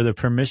slip or the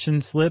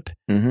permission slip.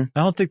 Mm-hmm. I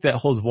don't think that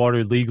holds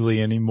water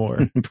legally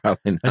anymore.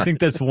 Probably not. I think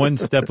that's one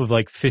step of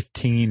like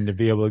 15 to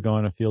be able to go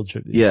on a field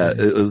trip. Yeah,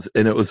 it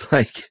was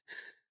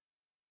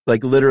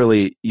like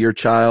literally your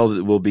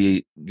child will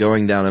be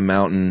going down a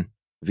mountain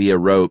via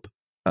rope,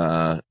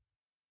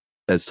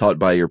 as taught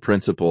by your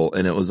principal.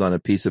 And it was on a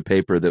piece of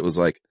paper that was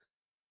like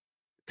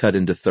cut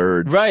into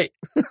thirds. Right.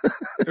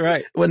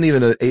 Right. It wasn't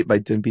even an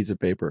 8x10 piece of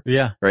paper.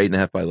 Yeah. Or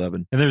 8.5 by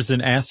 11. And there's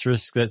an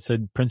asterisk that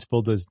said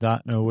principal does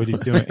not know what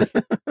he's doing.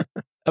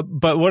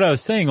 But what I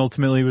was saying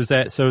ultimately was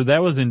that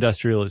was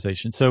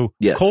industrialization. So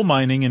coal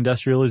mining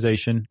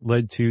industrialization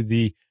led to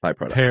the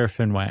byproduct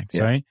paraffin wax,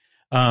 right?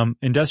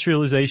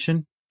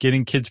 Industrialization,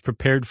 getting kids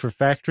prepared for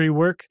factory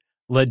work,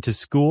 led to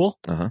school.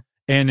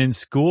 And in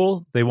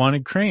school, they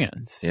wanted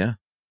crayons. Yeah.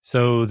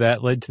 So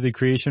that led to the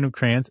creation of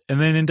crayons. And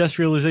then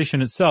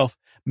industrialization itself,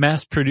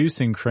 mass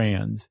producing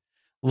crayons,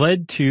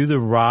 led to the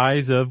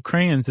rise of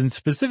crayons, and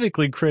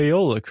specifically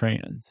Crayola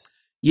crayons.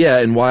 Yeah,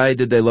 and why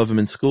did they love them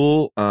in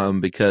school?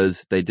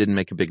 Because they didn't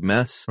make a big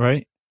mess.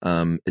 Right.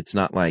 It's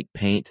not like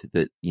paint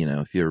that,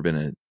 if you've ever been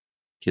in a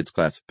kid's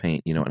class of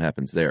paint, you know what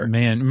happens there.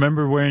 Man,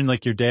 remember wearing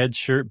like your dad's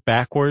shirt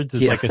backwards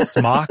as like a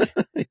smock?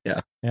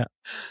 Yeah.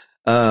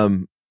 Yeah.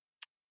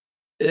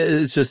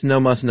 It's just no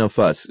muss, no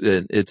fuss.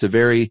 It's a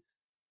very,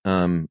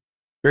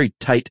 very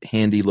tight,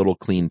 handy little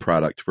clean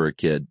product for a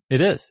kid.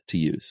 It is. To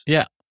use.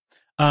 Yeah.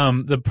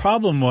 The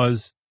problem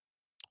was,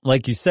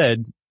 like you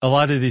said, a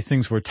lot of these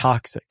things were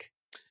toxic.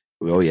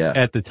 Oh yeah.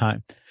 At the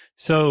time.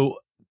 So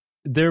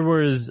there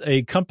was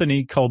a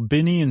company called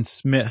Binney and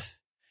Smith,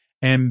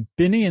 and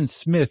Binney and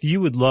Smith,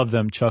 you would love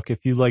them, Chuck,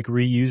 if you like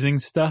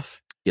reusing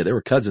stuff. Yeah, they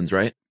were cousins,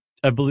 right?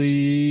 I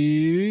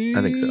believe.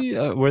 I think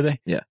so. Were they?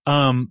 Yeah.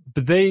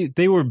 But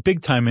they were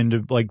big time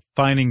into like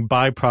finding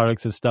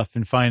byproducts of stuff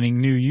and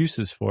finding new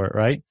uses for it,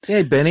 right?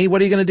 Hey, Benny,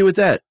 what are you going to do with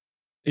that?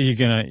 You're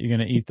gonna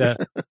eat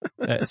that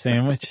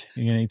sandwich?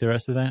 You're gonna eat the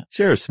rest of that?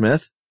 Sure,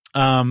 Smith.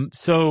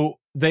 So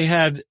they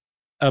had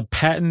a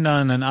patent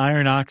on an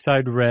iron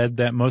oxide red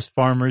that most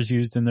farmers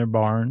used in their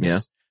barns. Yeah.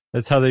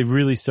 That's how they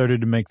really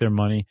started to make their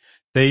money.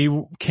 They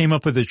came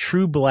up with a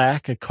true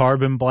black, a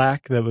carbon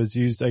black that was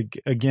used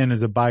again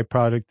as a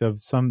byproduct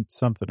of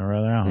something or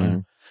other. I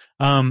don't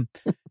know.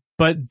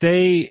 But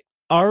they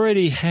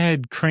already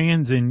had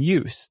crayons in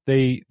use.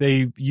 They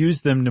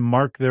used them to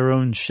mark their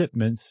own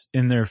shipments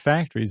in their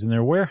factories and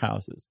their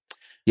warehouses.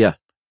 Yeah.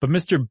 But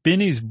Mr.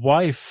 Binney's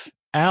wife,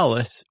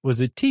 Alice, was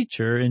a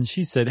teacher, and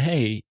she said,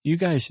 "Hey, you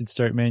guys should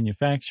start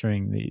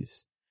manufacturing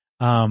these."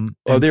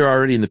 Well, they're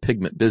already in the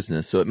pigment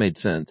business, so it made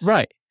sense.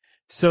 Right.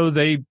 So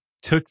they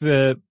took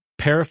the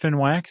paraffin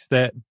wax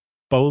that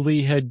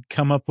Bowley had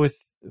come up with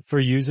for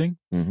using.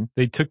 Mm-hmm.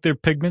 They took their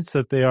pigments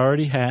that they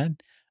already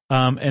had,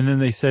 and then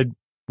they said,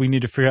 "We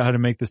need to figure out how to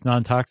make this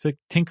non-toxic."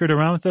 Tinkered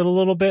around with it a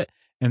little bit,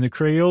 and the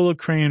Crayola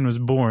crayon was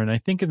born, I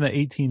think, in the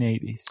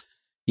 1880s.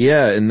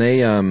 Yeah, and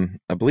they,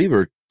 I believe,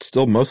 are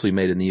still mostly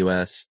made in the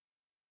U.S.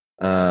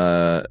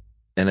 And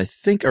I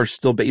think are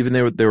still, even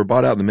they were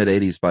bought out in the mid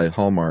 '80s by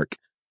Hallmark,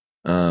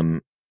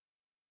 during,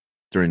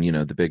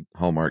 the big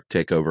Hallmark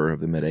takeover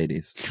of the mid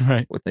 '80s.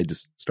 Right. When they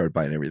just started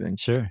buying everything.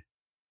 Sure.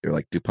 They're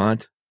like,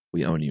 DuPont,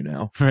 We own you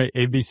now. Right,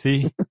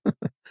 ABC.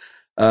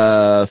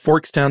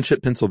 Forks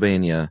Township,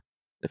 Pennsylvania,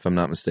 if I'm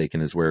not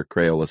mistaken, is where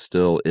Crayola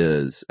still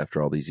is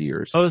after all these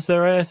years. Oh, is that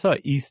right? I saw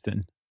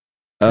Easton.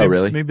 Oh,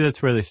 really? Maybe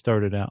that's where they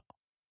started out.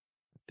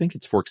 I think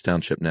it's Forks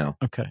Township now.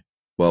 Okay.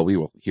 Well, we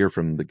will hear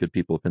from the good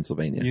people of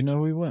Pennsylvania. You know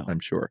we will. I'm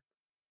sure.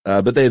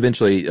 But they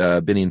eventually,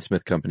 Benny and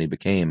Smith Company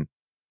became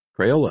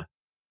Crayola.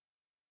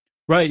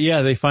 Right,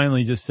 yeah, they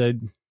finally just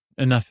said,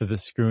 enough of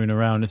this screwing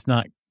around. It's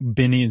not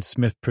Benny and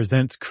Smith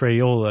presents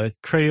Crayola.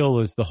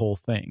 Crayola is the whole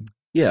thing.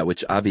 Yeah,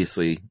 which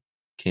obviously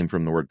came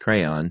from the word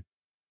crayon.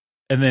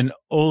 And then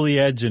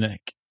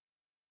oleagenic.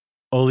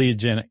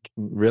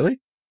 Really?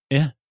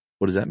 Yeah.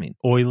 What does that mean?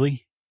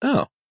 Oily.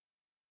 Oh.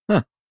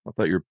 Huh. I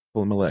thought you were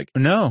pulling my leg.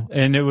 No,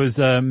 and it was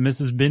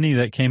Mrs. Benny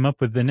that came up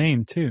with the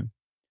name too.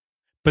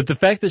 But the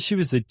fact that she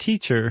was a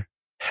teacher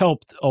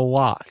helped a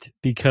lot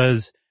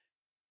because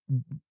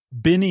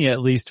Benny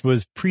at least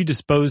was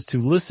predisposed to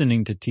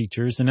listening to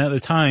teachers. And at the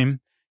time,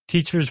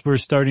 teachers were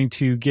starting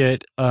to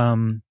get, a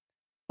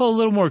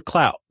little more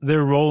clout.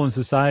 Their role in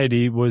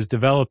society was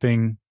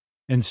developing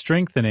and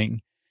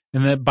strengthening.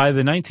 And that by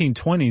the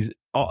 1920s,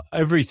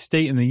 every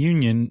state in the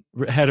Union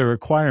had a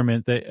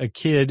requirement that a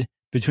kid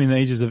between the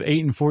ages of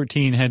 8 and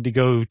 14 had to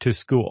go to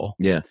school.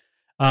 Yeah.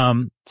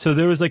 So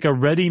there was like a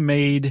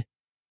ready-made,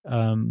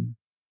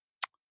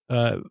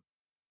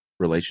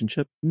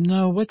 relationship?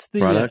 No, what's the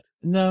product?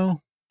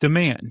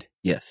 Demand.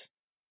 Yes.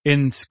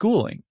 In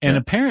schooling. And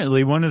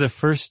apparently one of the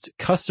first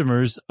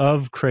customers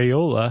of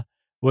Crayola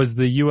was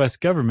the U.S.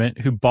 government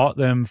who bought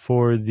them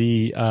for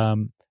the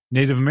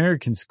Native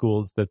American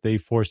schools that they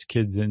forced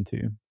kids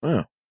into.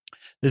 Oh.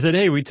 They said,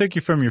 hey, we took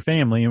you from your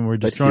family and we're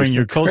destroying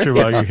your culture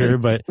while you're here,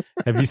 but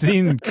have you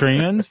seen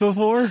crayons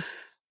before?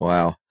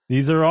 Wow.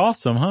 These are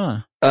awesome,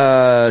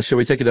 huh? Shall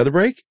we take another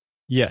break?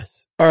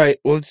 Yes. All right,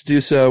 well, let's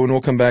do so, and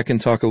we'll come back and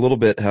talk a little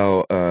bit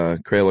how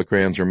Crayola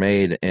crayons are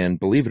made, and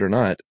believe it or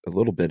not, a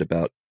little bit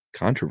about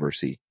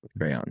controversy with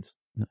crayons.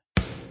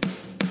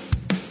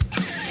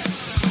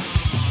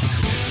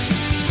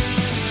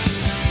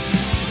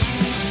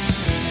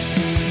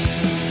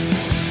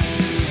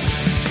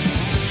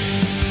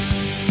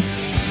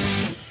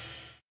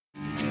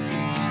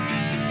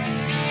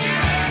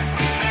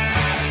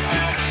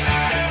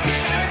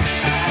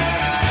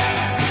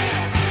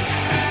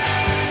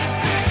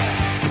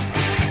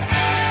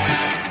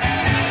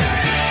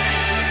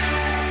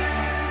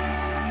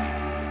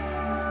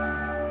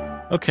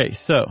 Okay,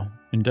 so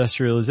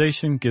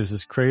industrialization gives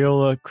us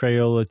Crayola.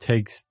 Crayola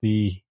takes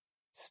the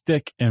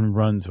stick and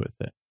runs with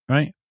it,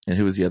 right? And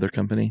who was the other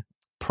company?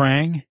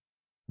 Prang.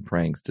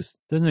 Prang's just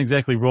doesn't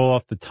exactly roll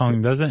off the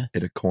tongue, does it?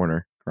 Hit a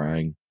corner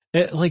crying.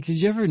 Did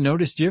you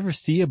ever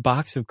see a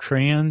box of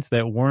crayons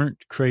that weren't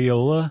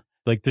Crayola?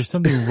 Like there's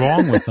something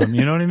wrong with them,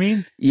 you know what I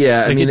mean?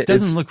 Yeah, like, it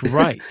doesn't look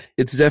right.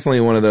 It's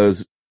definitely one of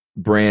those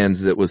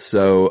brands that was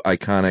so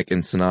iconic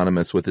and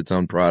synonymous with its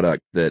own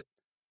product that,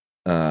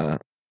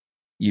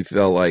 you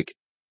felt like,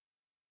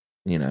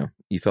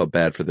 you felt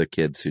bad for the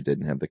kids who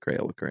didn't have the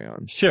Crayola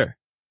crayons. Sure.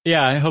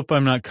 Yeah, I hope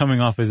I'm not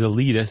coming off as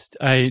elitist.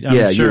 I'm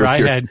sure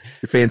I had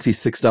your fancy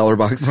 $6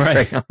 box of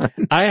crayons.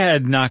 I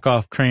had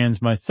knockoff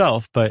crayons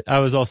myself, but I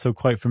was also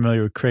quite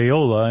familiar with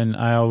Crayola, and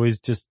I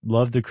always just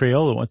loved the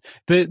Crayola ones.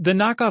 The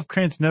knockoff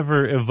crayons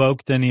never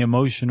evoked any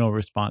emotional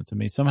response to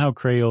me. Somehow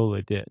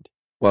Crayola did.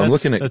 Well, I'm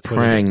looking at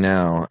Prang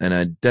now, and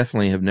I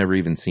definitely have never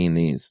even seen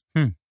these.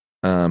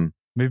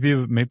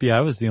 Maybe I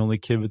was the only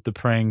kid with the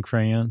Prang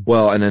crayons.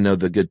 Well, and I know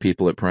the good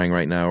people at Prang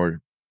right now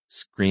are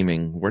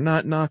screaming, "We're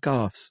not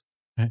knockoffs."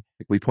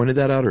 We pointed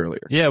that out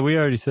earlier. Yeah, we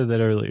already said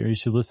that earlier. You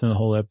should listen to the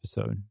whole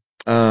episode.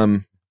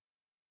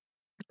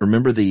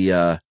 Remember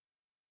the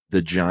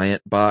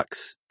giant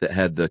box that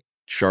had the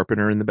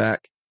sharpener in the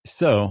back?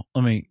 So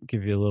let me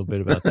give you a little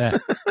bit about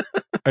that.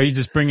 Are you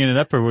just bringing it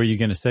up, or were you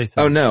going to say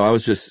something? Oh no, it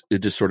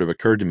just sort of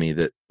occurred to me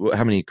that,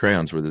 how many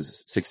crayons were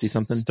this? 60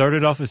 something?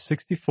 Started off as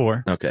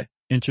 64. Okay.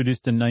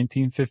 Introduced in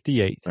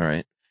 1958. All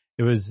right.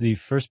 It was the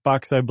first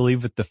box, I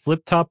believe, with the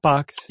flip top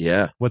box.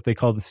 Yeah. What they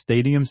call the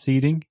stadium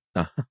seating.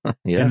 Yeah.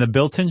 And the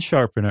built-in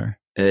sharpener.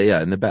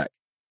 Yeah, in the back.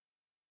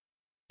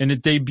 And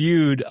it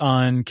debuted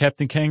on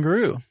Captain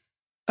Kangaroo.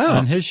 Oh.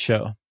 On his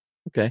show.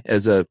 Okay.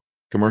 As a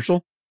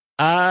commercial?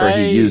 Or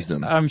he used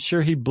them? I'm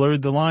sure he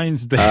blurred the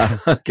lines there.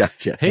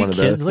 Gotcha. Hey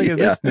kids, look at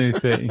this new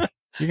thing.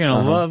 You're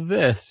going to love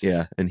this.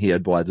 Yeah. And he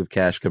had wads of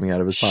cash coming out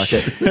of his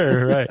pocket.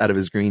 Sure, right. Out of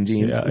his green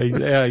jeans.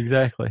 Yeah,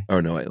 exactly. Oh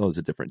no, it was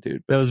a different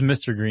dude. That was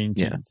Mr. Green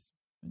Jeans.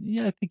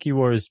 Yeah, I think he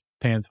wore his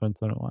pants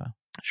once in a while.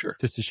 Sure.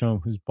 Just to show him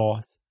who's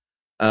boss.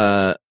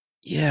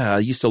 Yeah, I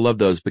used to love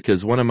those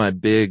because one of my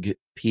big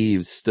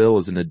peeves still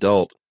as an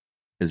adult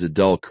is a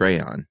dull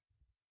crayon.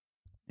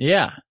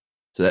 Yeah.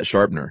 So that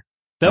sharpener.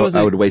 I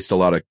would waste a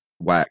lot of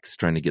wax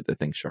trying to get the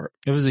thing sharp.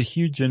 It was a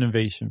huge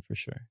innovation for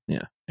sure.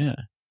 Yeah. Yeah.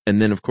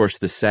 And then of course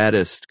the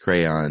saddest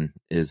crayon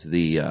is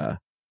the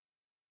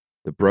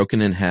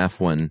broken in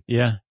half one.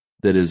 Yeah.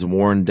 That is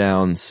worn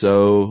down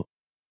so,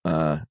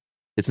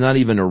 it's not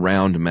even a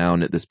round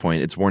mound at this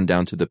point. It's worn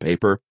down to the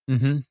paper.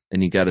 Mm-hmm.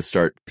 And you got to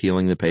start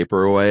peeling the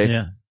paper away.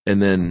 Yeah.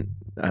 And then,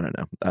 I don't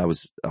know. I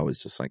was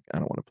just like, I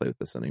don't want to play with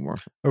this anymore.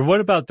 Or what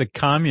about the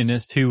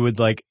communist who would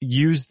like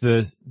use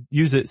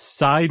it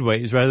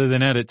sideways rather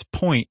than at its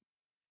point?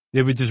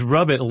 They would just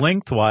rub it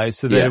lengthwise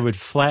so that it would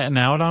flatten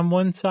out on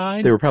one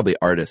side. They were probably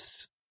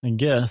artists, I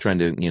guess, trying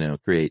to,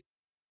 create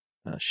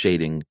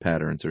shading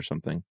patterns or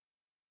something.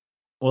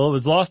 Well, it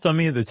was lost on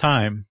me at the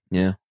time.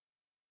 Yeah.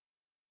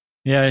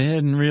 Yeah, I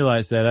hadn't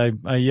realized that.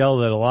 I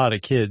yelled at a lot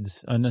of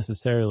kids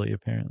unnecessarily,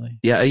 apparently.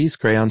 Yeah, I use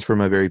crayons for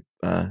my very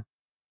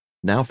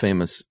now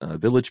famous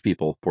Village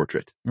People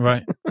portrait.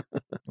 Right.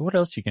 What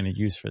else are you going to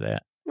use for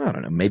that? I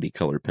don't know, maybe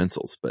colored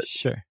pencils, but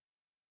sure.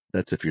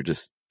 That's if you're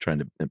just trying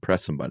to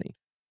impress somebody.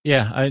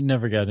 Yeah, I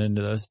never got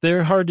into those.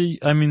 They're hard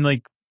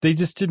to, they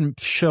just didn't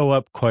show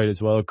up quite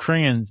as well.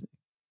 Crayons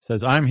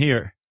says, I'm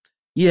here.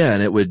 Yeah,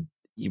 and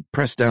you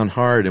press down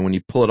hard, and when you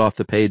pull it off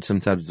the page,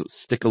 sometimes it would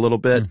stick a little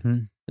bit,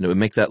 and it would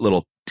make that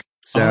little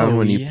sound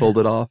when you pulled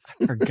it off.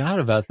 I forgot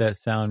about that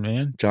sound,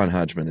 man. John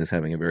Hodgman is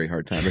having a very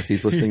hard time if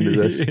he's listening to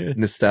this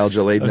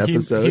nostalgia-laden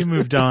episode. He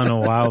moved on a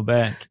while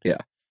back. Yeah.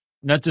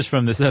 Not just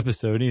from this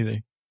episode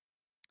either.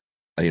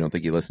 Oh, you don't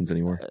think he listens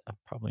anymore?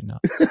 Probably not.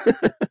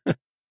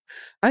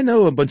 I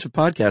know a bunch of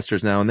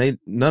podcasters now, and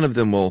none of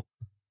them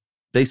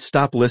they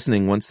stop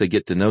listening once they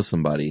get to know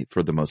somebody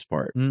for the most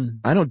part.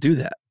 I don't do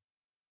that.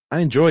 I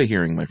enjoy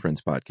hearing my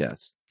friends'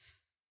 podcasts.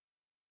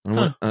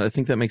 I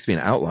think that makes me an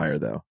outlier,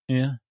 though.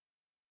 Yeah.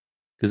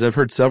 Because I've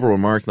heard several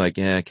remark like,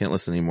 yeah, I can't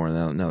listen anymore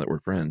now that we're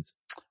friends.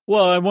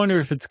 Well, I wonder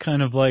if it's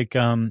kind of like,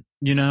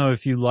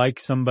 if you like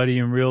somebody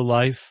in real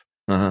life,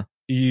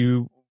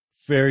 you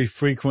very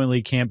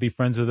frequently can't be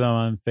friends with them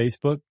on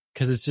Facebook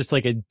because it's just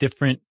like a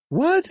different,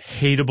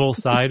 hateable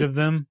side of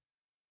them.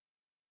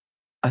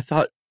 I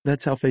thought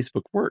that's how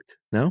Facebook worked.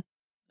 No?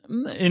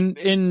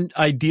 In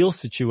ideal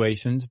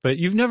situations, but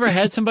you've never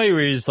had somebody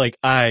where you're just like,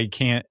 I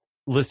can't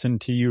listen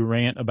to you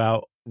rant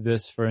about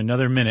this for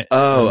another minute.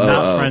 We're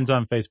not friends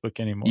on Facebook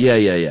anymore.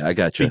 Yeah. I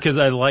got you. Because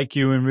I like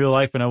you in real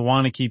life and I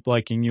want to keep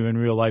liking you in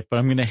real life, but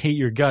I'm going to hate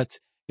your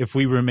guts if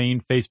we remain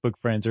Facebook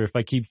friends or if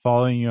I keep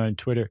following you on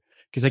Twitter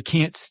because I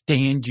can't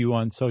stand you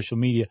on social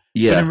media.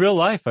 Yeah. But in real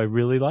life, I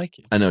really like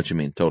you. I know what you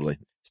mean. Totally.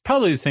 It's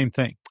probably the same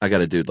thing. I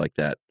got a dude like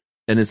that.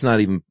 And it's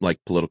not even like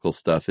political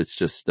stuff. It's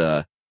just,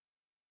 I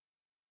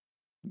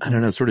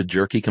don't know, sort of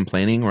jerky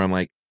complaining where I'm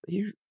like,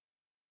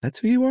 that's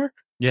who you are?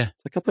 Yeah.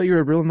 It's like, I thought you were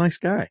a real nice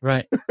guy.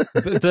 Right.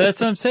 but that's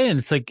what I'm saying.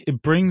 It's like,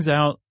 it brings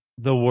out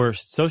the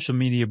worst. Social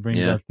media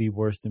brings out the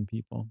worst in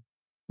people.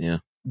 Yeah.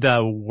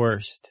 The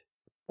worst.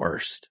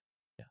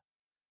 Yeah.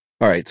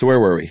 All right. So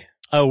where were we?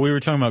 Oh, we were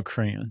talking about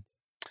crayons.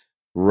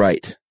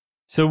 Right.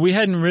 So we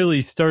hadn't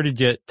really started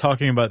yet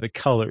talking about the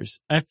colors.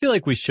 I feel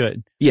like we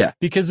should. Yeah.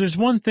 Because there's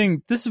one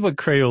thing, this is what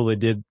Crayola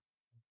did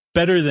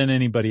better than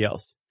anybody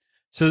else.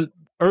 So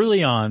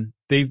early on,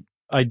 they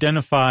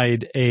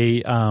identified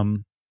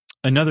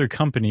another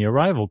company, a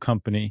rival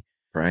company.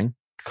 Right.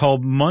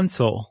 Called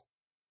Munsell.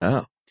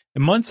 Oh.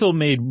 And Munsell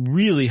made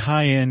really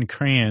high-end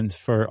crayons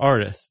for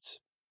artists.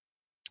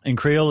 And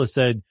Crayola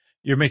said,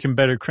 you're making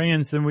better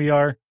crayons than we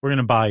are. We're going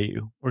to buy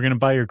you. We're going to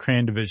buy your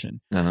crayon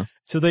division.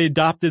 So they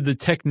adopted the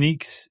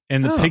techniques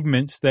and the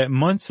pigments that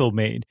Munsell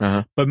made.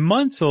 But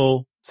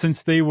Munsell,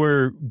 since they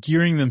were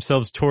gearing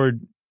themselves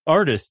toward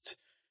artists,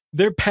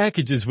 their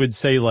packages would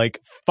say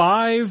like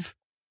 5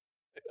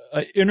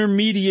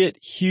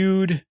 intermediate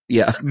hued,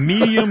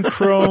 medium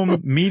chrome,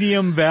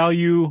 medium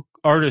value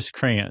artist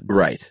crayons.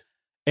 Right.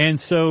 And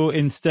so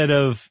instead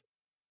of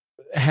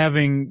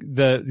keeping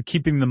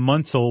the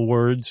Munsell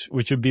words,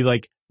 which would be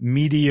like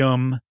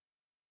medium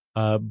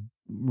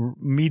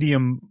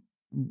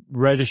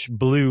reddish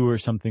blue or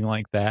something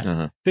like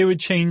that, they would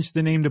change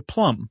the name to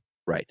plum.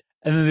 Right.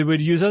 And then they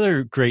would use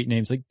other great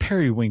names like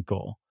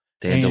periwinkle.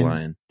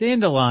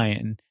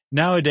 Dandelion.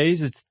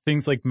 Nowadays it's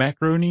things like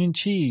macaroni and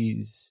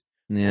cheese.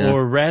 Yeah.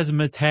 Or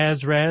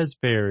razzmatazz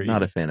raspberry.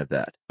 Not a fan of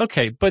that.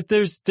 Okay, but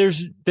they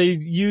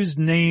use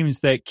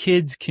names that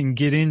kids can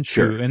get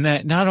into and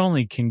that not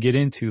only can get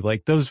into,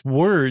 like those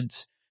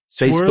words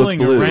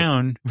swirling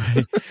around,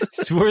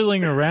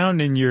 swirling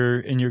around in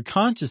your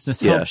consciousness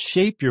help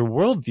shape your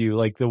worldview.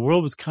 Like the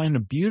world was kind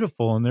of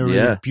beautiful and there were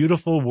these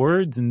beautiful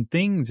words and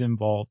things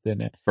involved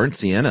in it. Burnt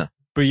sienna.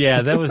 But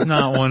yeah, that was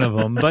not one of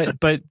them.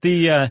 But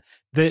and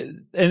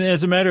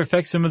as a matter of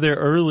fact, some of their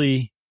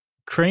early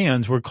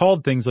crayons were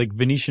called things like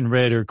Venetian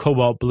red or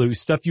cobalt blue,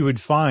 stuff you would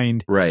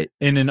find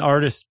in an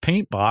artist's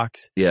paint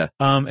box. Yeah.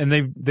 And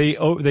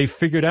they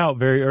figured out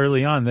very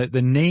early on that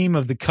the name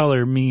of the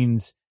color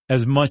means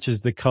as much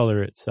as the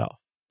color itself.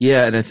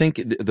 Yeah. And I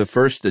think the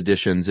first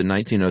editions in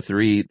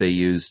 1903, they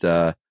used,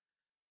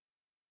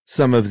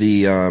 some of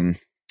the,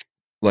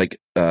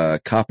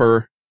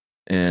 copper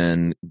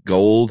and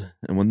gold.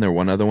 And wasn't there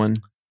one other one?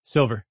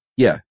 Silver.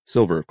 Yeah.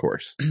 Silver, of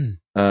course.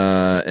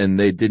 And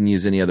they didn't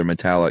use any other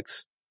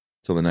metallics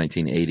till the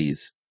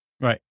 1980s.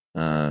 Right.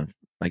 I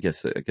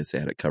guess they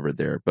had it covered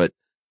there, but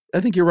I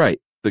think you're right.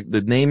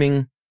 The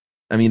naming,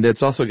 I mean,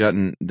 that's also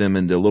gotten them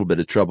into a little bit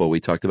of trouble.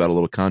 We talked about a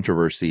little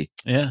controversy.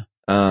 Yeah.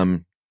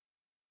 And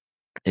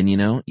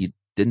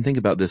didn't think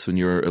about this when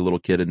you were a little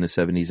kid in the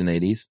 70s and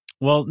 80s.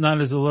 Well, not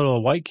as a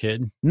little white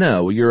kid.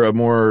 No, we're a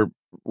more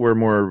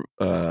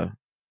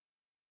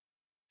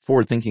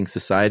forward-thinking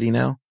society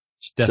now.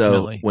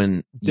 Definitely. So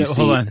when you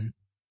Hold on.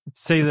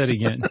 Say that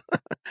again.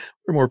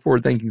 we're a more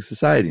forward-thinking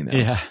society now.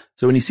 Yeah.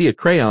 So when you see a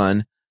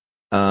crayon,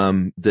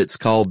 that's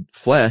called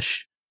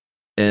Flesh,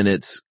 and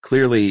it's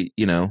clearly,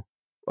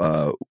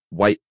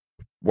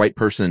 white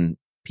person,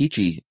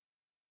 peachy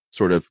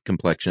sort of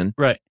complexion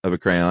Right. of a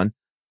crayon,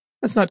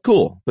 that's not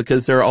cool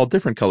because there are all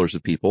different colors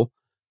of people.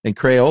 And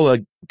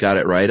Crayola got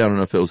it right. I don't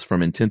know if it was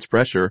from intense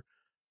pressure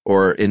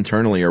or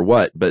internally or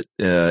what, but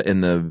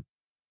when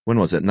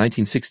was it?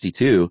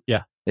 1962.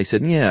 Yeah. They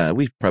said, yeah,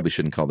 we probably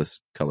shouldn't call this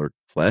color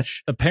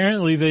Flesh.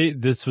 Apparently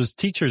this was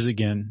teachers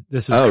again.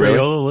 This was Oh, Crayola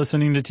really?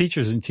 listening to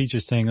teachers and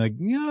teachers saying like,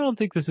 I don't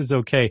think this is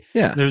okay.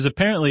 Yeah. There's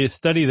apparently a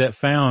study that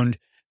found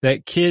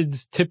that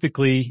kids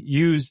typically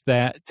use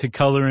that to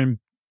color in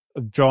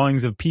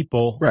drawings of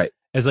people. Right.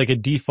 As like a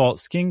default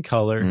skin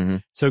color. Mm-hmm.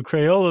 So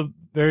Crayola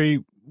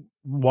very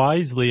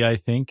wisely, I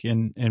think,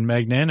 and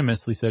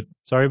magnanimously said,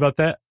 sorry about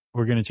that.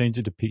 We're going to change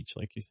it to peach,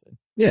 like you said.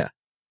 Yeah.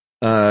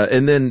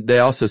 And then they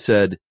also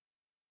said,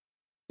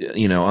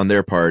 on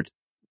their part,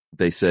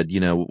 they said,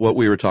 what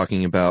we were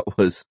talking about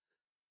was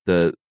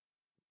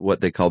what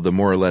they called the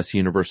more or less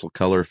universal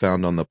color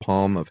found on the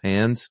palm of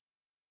hands.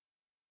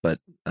 But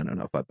I don't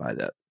know if I buy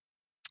that.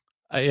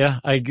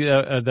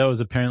 That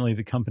was apparently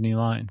the company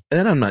line.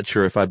 And I'm not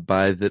sure if I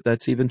buy that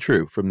that's even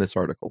true from this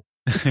article.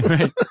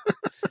 Right.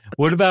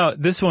 What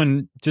about this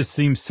one? Just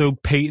seems so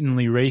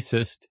patently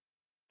racist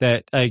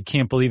that I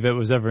can't believe it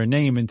was ever a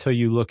name until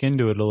you look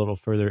into it a little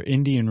further.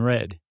 Indian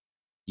red.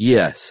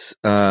 Yes,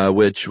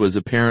 which was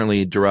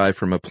apparently derived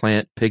from a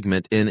plant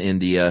pigment in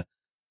India,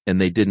 and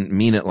they didn't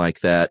mean it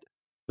like that.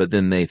 But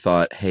then they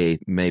thought, hey,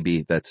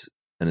 maybe that's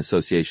an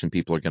association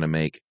people are going to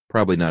make.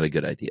 Probably not a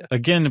good idea.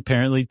 Again,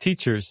 apparently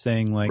teachers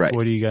saying like, right.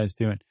 What are you guys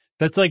doing?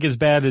 That's like as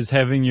bad as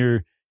having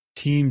your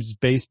team's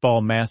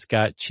baseball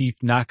mascot Chief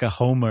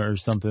Nakahoma or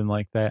something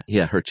like that.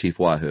 Yeah, her Chief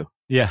Wahoo.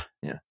 Yeah.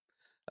 Yeah.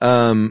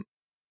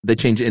 They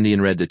changed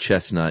Indian red to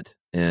chestnut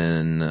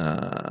in,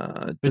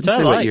 which say I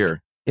like. What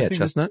year. Yeah,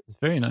 chestnut. It's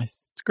very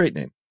nice. It's a great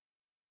name.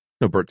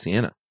 No, Bert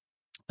Sienna.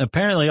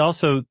 Apparently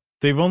also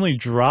they've only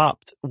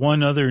dropped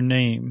one other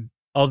name,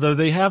 although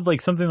they have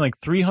like something like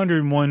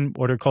 301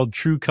 what are called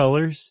true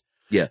colors.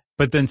 Yeah.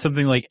 But then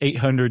something like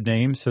 800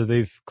 names. So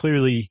they've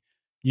clearly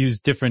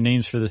used different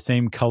names for the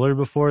same color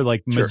before.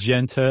 Like sure.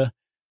 magenta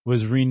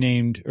was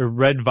renamed, or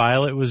red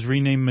violet was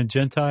renamed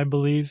magenta, I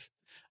believe.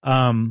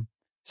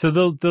 So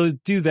they'll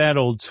do that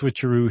old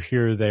switcheroo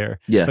here or there.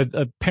 Yeah. But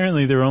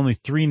apparently there are only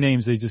 3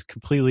 names they just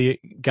completely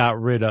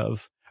got rid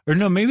of. Or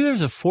no, maybe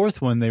there's a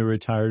 4th one they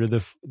retired,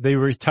 or they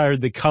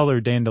retired the color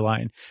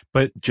dandelion.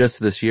 But just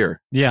this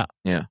year. Yeah.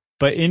 Yeah.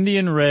 But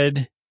Indian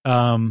red,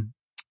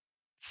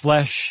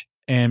 Flesh,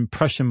 and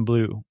Prussian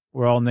blue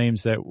were all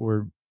names that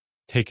were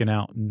taken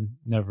out and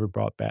never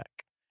brought back.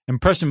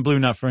 And Prussian blue,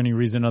 not for any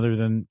reason other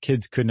than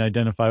kids couldn't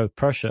identify with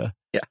Prussia.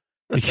 Yeah.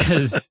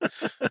 Because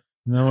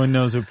no one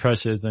knows what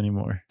Prussia is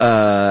anymore.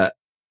 I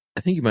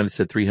think you might have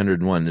said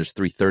 301. There's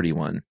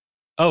 331.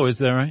 Oh, is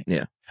that right?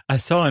 Yeah. I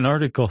saw an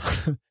article.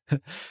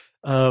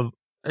 It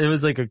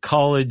was like a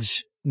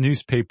college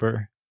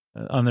newspaper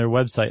on their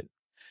website.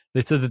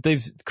 They said that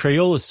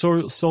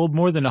Crayola sold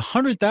more than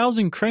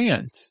 100,000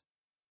 crayons.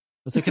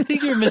 I was like, I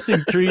think you're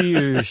missing 3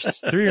 or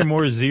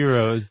more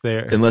zeros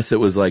there. Unless it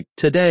was like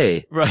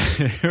today.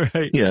 Right,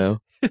 right.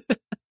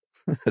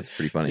 That's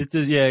pretty funny.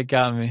 It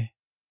got me.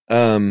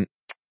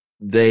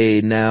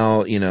 They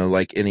now,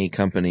 like any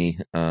company,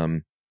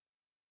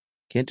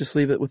 can't just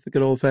leave it with the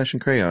good old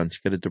fashioned crayons.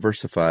 You got to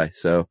diversify.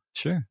 So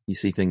sure, you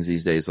see things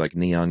these days like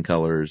neon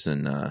colors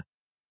and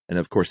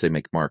of course they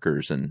make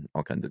markers and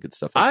all kinds of good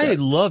stuff. Like I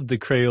love the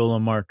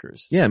Crayola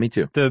markers. Yeah, me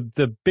too.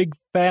 The big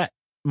fat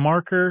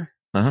marker.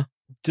 Uh-huh.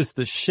 Just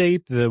the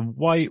shape, the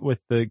white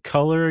with the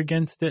color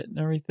against it and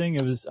everything.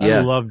 I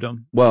loved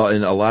them. Well,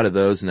 and a lot of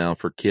those now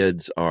for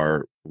kids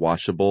are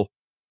washable.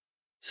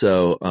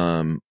 So,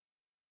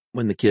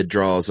 when the kid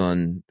draws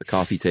on the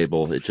coffee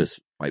table, it just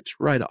wipes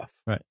right off.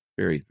 Right.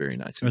 Very, very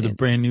nice. Or the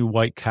brand new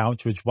white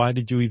couch, which why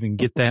did you even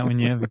get that when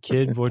you have a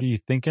kid? What are you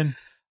thinking?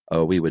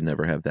 Oh, we would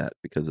never have that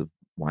because of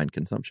wine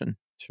consumption.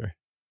 Sure.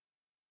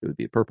 It would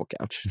be a purple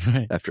couch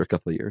right. after a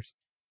couple of years.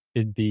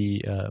 It'd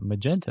be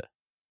magenta.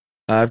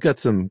 I've got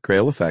some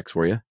Crayola facts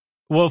for you.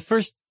 Well,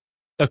 first,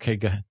 okay,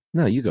 go ahead.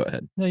 No, you go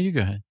ahead. No, you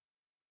go ahead.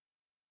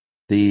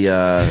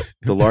 The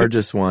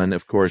largest one,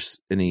 of course,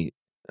 any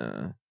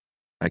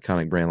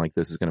iconic brand like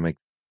this is going to make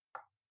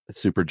a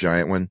super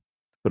giant one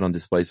put on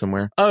display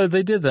somewhere. Oh,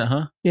 they did that,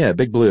 huh? Yeah,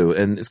 Big Blue.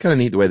 And it's kind of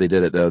neat the way they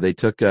did it, though. They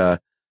took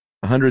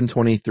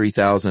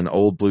 123,000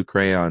 old blue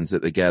crayons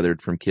that they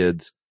gathered from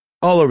kids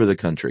all over the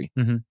country,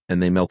 and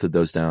they melted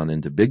those down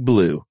into Big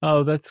Blue.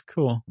 Oh, that's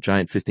cool.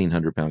 Giant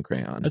 1,500-pound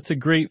crayon. That's a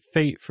great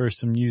fate for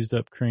some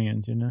used-up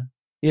crayons, you know?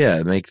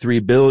 Yeah, make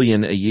 $3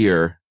 billion a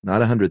year,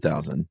 not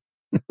 100,000.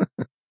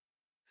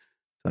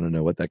 I don't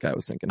know what that guy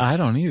was thinking. I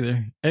don't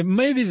either.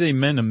 Maybe they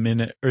meant a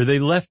minute, or they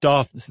left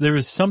off. There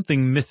was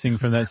something missing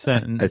from that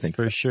sentence. I think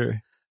for so.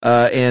 Sure.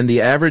 And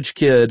the average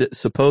kid,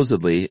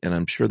 supposedly, and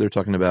I'm sure they're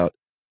talking about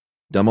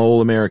dumb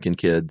old American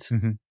kids,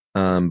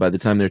 by the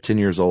time they're 10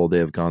 years old, they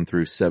have gone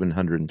through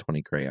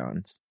 720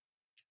 crayons.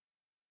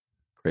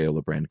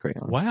 Crayola brand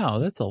crayons. Wow,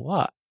 that's a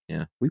lot.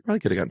 Yeah. We probably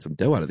could have gotten some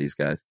dough out of these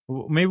guys.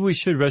 Well, maybe we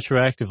should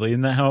retroactively.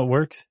 Isn't that how it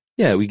works?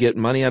 Yeah, we get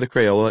money out of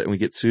Crayola and we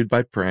get sued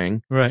by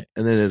Prang. Right.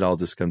 And then it all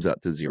just comes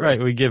out to zero.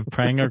 Right. We give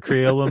Prang our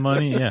Crayola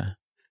money. Yeah.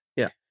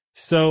 Yeah.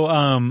 So,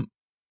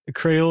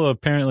 Crayola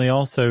apparently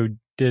also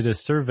did a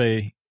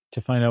survey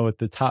to find out what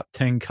the top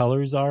 10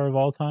 colors are of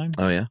all time.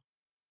 Oh, yeah?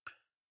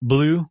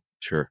 Blue.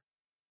 Sure.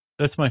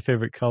 That's my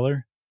favorite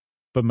color,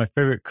 but my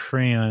favorite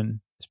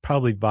crayon is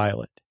probably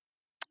violet.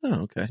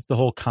 Oh, okay. Just the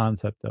whole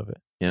concept of it.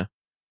 Yeah.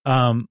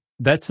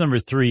 That's number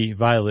 3.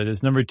 Violet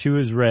is number 2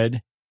 is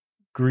red.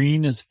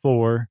 Green is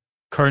 4.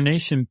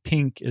 Carnation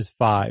pink is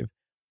 5.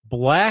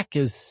 Black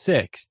is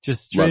 6.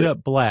 Just straight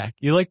up black.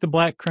 You like the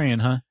black crayon,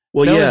 huh?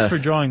 Well, that yeah. was for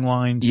drawing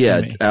lines. Yeah,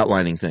 to me.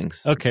 outlining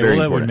things. Okay, Very well,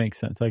 that important. would make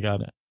sense. I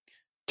got it.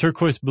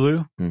 Turquoise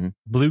blue.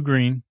 Blue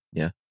green.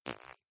 Yeah.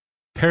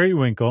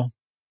 Periwinkle.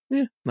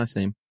 Yeah, nice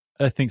name.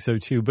 I think so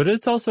too. But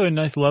it's also a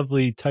nice,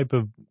 lovely type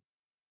of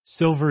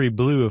silvery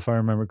blue, if I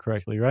remember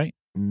correctly, right?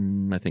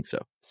 I think so.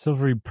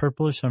 Silvery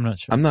purplish? I'm not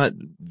sure. I'm not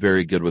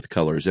very good with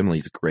colors.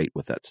 Emily's great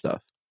with that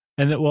stuff.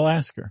 And that we'll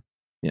ask her.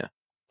 Yeah.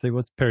 Say,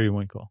 what's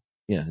periwinkle?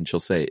 Yeah, and she'll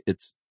say,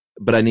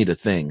 but I need a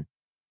thing.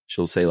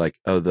 She'll say like,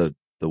 oh, the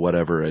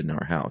whatever in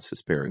our house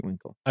is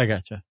periwinkle. I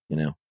gotcha. You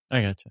know?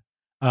 I gotcha.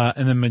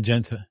 And then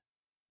magenta.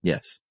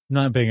 Yes.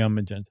 Not big on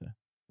magenta.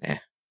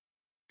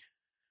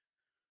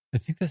 I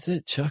think that's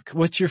it, Chuck.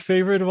 What's your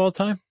favorite of all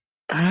time?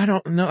 I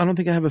don't know. I don't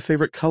think I have a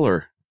favorite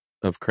color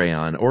of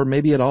crayon, or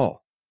maybe at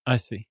all. I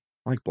see.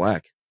 I like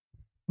black.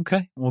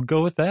 Okay, we'll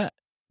go with that.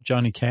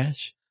 Johnny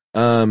Cash.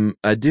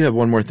 I do have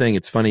one more thing.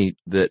 It's funny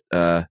that,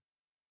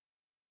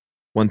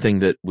 one thing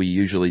that we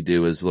usually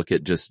do is look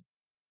at just,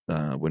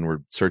 when we're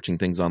searching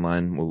things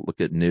online, we'll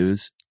look at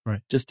news.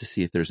 Right. Just to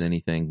see if there's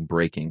anything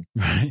breaking.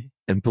 Right.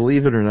 And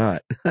believe it or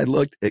not, I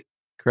looked at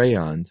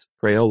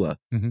Crayola,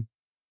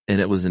 and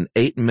it was an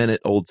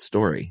 8-minute old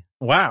story.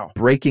 Wow.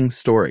 Breaking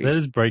story. That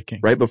is breaking.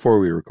 Right before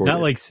we recorded.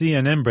 Not like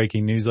CNN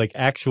breaking news, like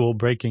actual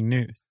breaking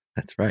news.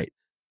 That's right.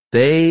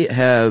 They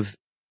have,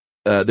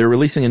 they're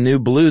releasing a new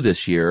blue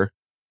this year.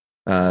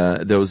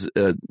 There was,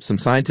 some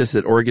scientists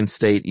at Oregon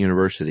State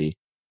University.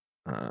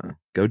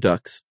 Go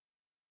Ducks.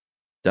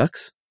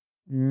 Ducks?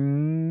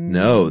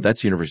 No,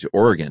 that's University of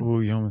Oregon.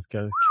 Ooh, you almost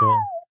got us killed.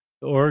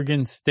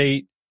 Oregon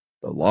State.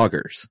 The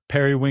Loggers.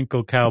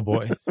 Periwinkle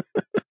Cowboys.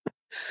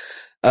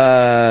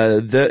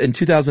 In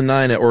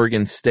 2009 at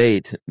Oregon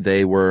State,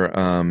 they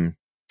were,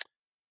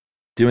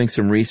 doing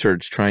some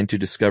research trying to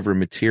discover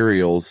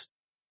materials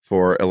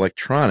for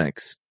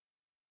electronics.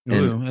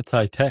 Ooh, that's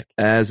high tech.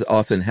 As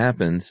often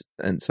happens,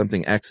 and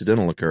something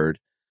accidental occurred.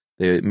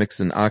 They mixed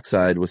an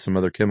oxide with some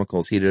other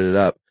chemicals, heated it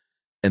up,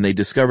 and they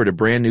discovered a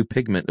brand new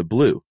pigment of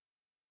blue,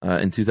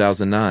 in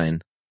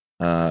 2009.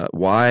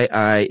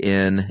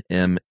 YINMN,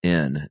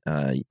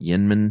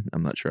 Yinman.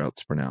 I'm not sure how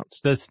it's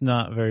pronounced. That's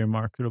not very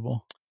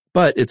marketable.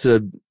 But it's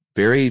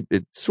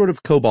sort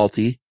of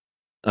cobalty.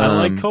 I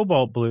like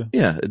cobalt blue.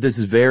 Yeah, this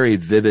is very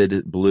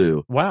vivid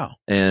blue. Wow.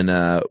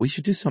 And, we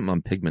should do something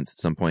on pigments at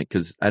some point,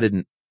 cause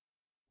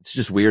it's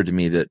just weird to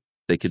me that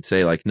they could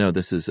say like, no,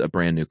 this is a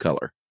brand new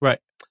color. Right.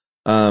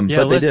 But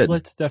they did.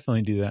 Let's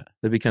definitely do that.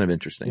 That'd be kind of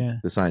interesting. Yeah.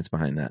 The science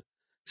behind that.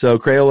 So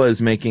Crayola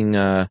is making,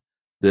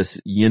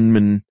 this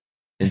Yinman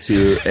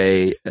into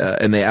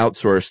and they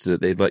outsourced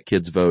it. They'd let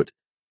kids vote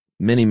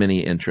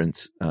many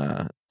entrants,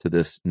 to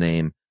this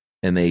name,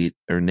 and they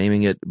are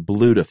naming it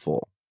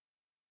Bluetiful.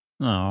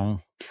 Oh.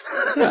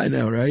 I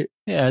know, right?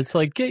 Yeah, it's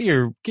like get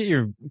your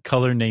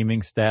color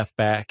naming staff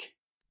back.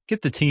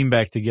 Get the team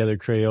back together,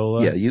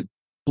 Crayola. Yeah,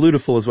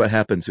 Bluetiful is what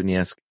happens when you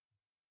ask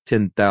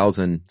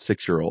 10,000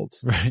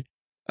 6-year-olds. Right.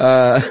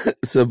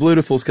 So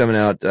Bluetiful's coming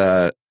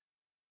out,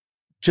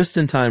 just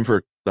in time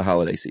for the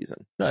holiday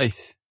season.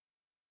 Nice.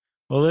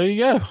 Well, there you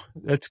go.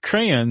 That's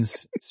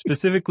crayons,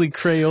 specifically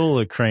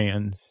Crayola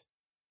crayons.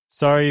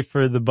 Sorry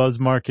for the buzz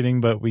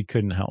marketing, but we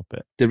couldn't help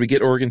it. Did we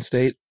get Oregon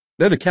State?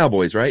 They're the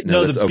Cowboys, right?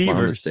 No, that's the Oklahoma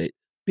Beavers. State.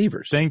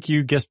 Beavers. Thank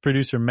you, guest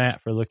producer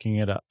Matt, for looking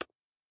it up.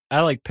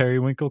 I like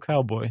Periwinkle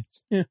Cowboys.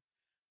 Yeah.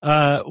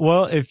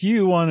 Well, if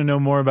you want to know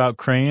more about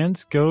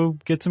crayons, go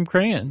get some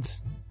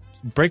crayons.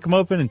 Break them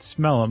open and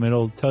smell them.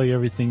 It'll tell you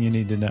everything you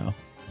need to know.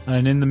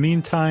 And in the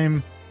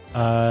meantime,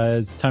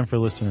 it's time for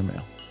listener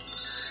mail.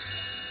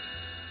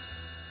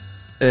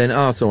 And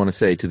I also want to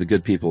say to the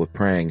good people of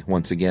Prang,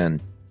 once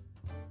again,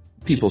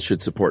 people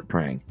should support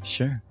Prang.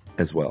 Sure.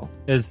 As well.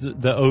 As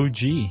the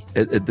OG.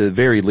 At the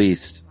very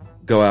least,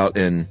 go out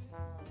and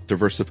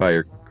diversify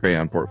your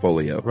crayon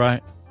portfolio.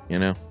 Right. You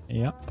know?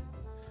 Yep.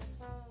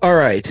 All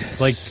right.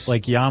 Like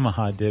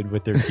Yamaha did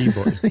with their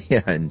keyboard.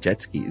 Yeah, and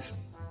jet skis.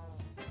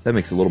 That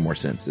makes a little more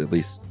sense. At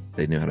least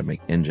they knew how to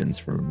make engines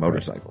for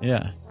motorcycles.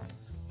 Yeah.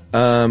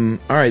 All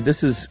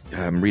right.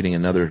 I'm reading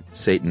another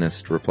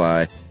Satanist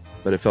reply,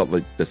 but it felt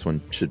like this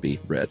one should be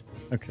read.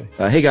 Okay.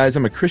 Hey guys,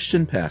 I'm a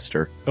Christian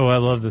pastor. Oh, I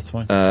love this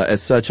one.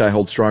 As such, I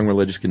hold strong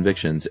religious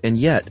convictions, and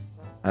yet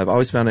I've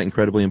always found it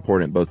incredibly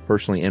important, both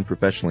personally and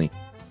professionally,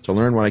 to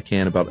learn what I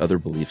can about other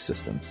belief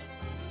systems.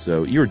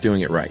 So you're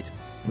doing it right.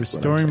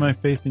 Restoring my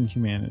faith in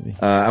humanity.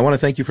 I want to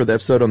thank you for the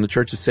episode on the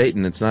Church of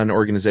Satan. It's not an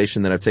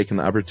organization that I've taken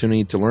the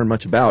opportunity to learn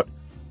much about,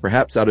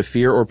 perhaps out of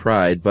fear or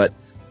pride, but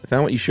I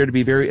found what you shared to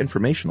be very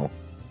informational.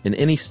 In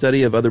any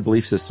study of other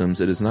belief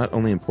systems, it is not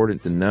only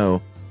important to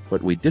know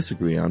what we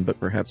disagree on, but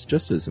perhaps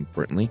just as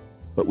importantly,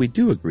 what we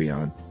do agree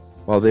on.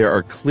 While there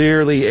are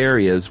clearly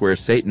areas where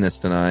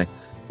Satanists and I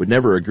would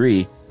never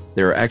agree,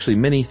 there are actually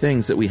many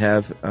things that we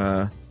have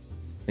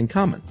in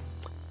common.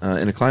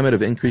 In a climate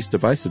of increased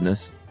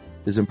divisiveness,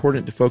 it is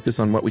important to focus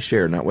on what we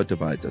share, not what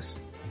divides us.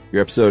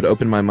 Your episode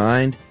opened my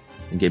mind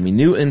and gave me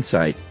new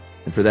insight,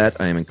 and for that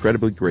I am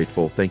incredibly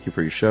grateful. Thank you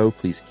for your show.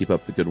 Please keep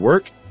up the good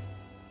work.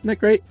 Isn't that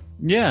great?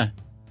 Yeah.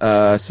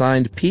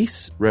 Signed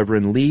Peace,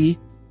 Reverend Lee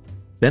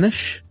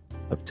Benish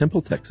of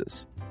Temple,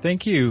 Texas.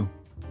 Thank you,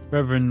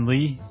 Reverend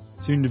Lee,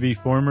 soon to be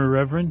former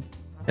Reverend.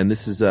 And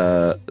this is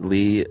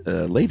Lee,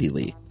 Lady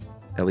Lee,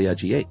 Leigh.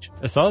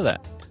 I saw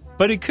that.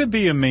 But it could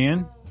be a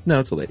man. No,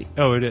 it's a lady.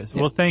 Oh, it is.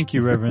 Yeah. Well, thank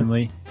you, Reverend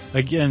Lee.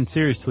 Again,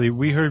 seriously,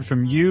 we heard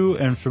from you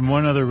and from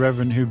one other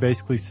Reverend who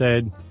basically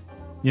said,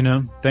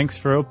 thanks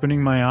for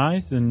opening my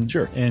eyes. And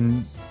sure.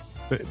 And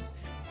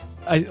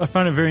I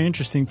found it very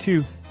interesting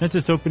too, not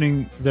just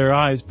opening their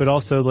eyes, but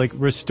also like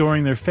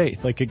restoring their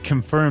faith. Like it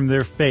confirmed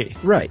their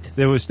faith. Right.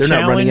 They're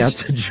not running out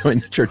to join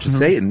the Church of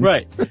Satan.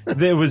 Right.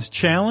 It was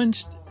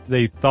challenged.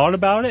 They thought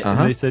about it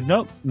and they said,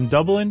 nope, I'm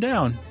doubling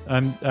down.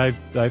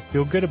 I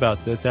feel good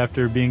about this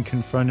after being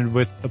confronted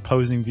with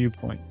opposing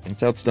viewpoints.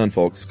 That's how it's done,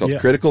 folks. It's called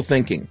critical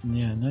thinking.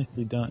 Yeah,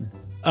 nicely done.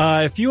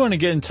 If you want to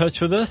get in touch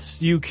with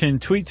us, you can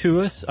tweet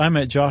to us. I'm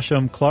at Josh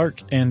M.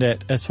 Clark and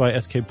at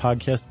SYSK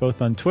Podcast,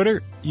 both on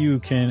Twitter. You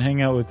can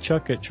hang out with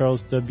Chuck at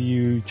Charles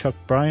W. Chuck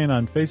Bryan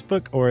on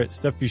Facebook or at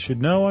Stuff You Should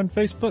Know on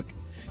Facebook.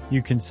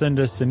 You can send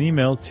us an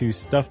email to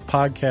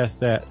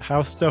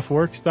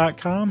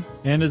stuffpodcast@howstuffworks.com.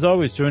 And as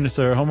always, join us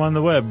at our home on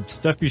the web,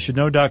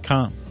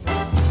 stuffyoushouldknow.com.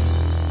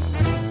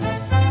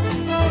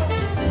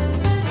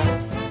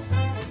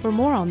 For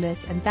more on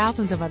this and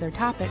thousands of other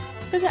topics,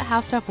 visit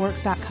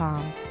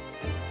howstuffworks.com.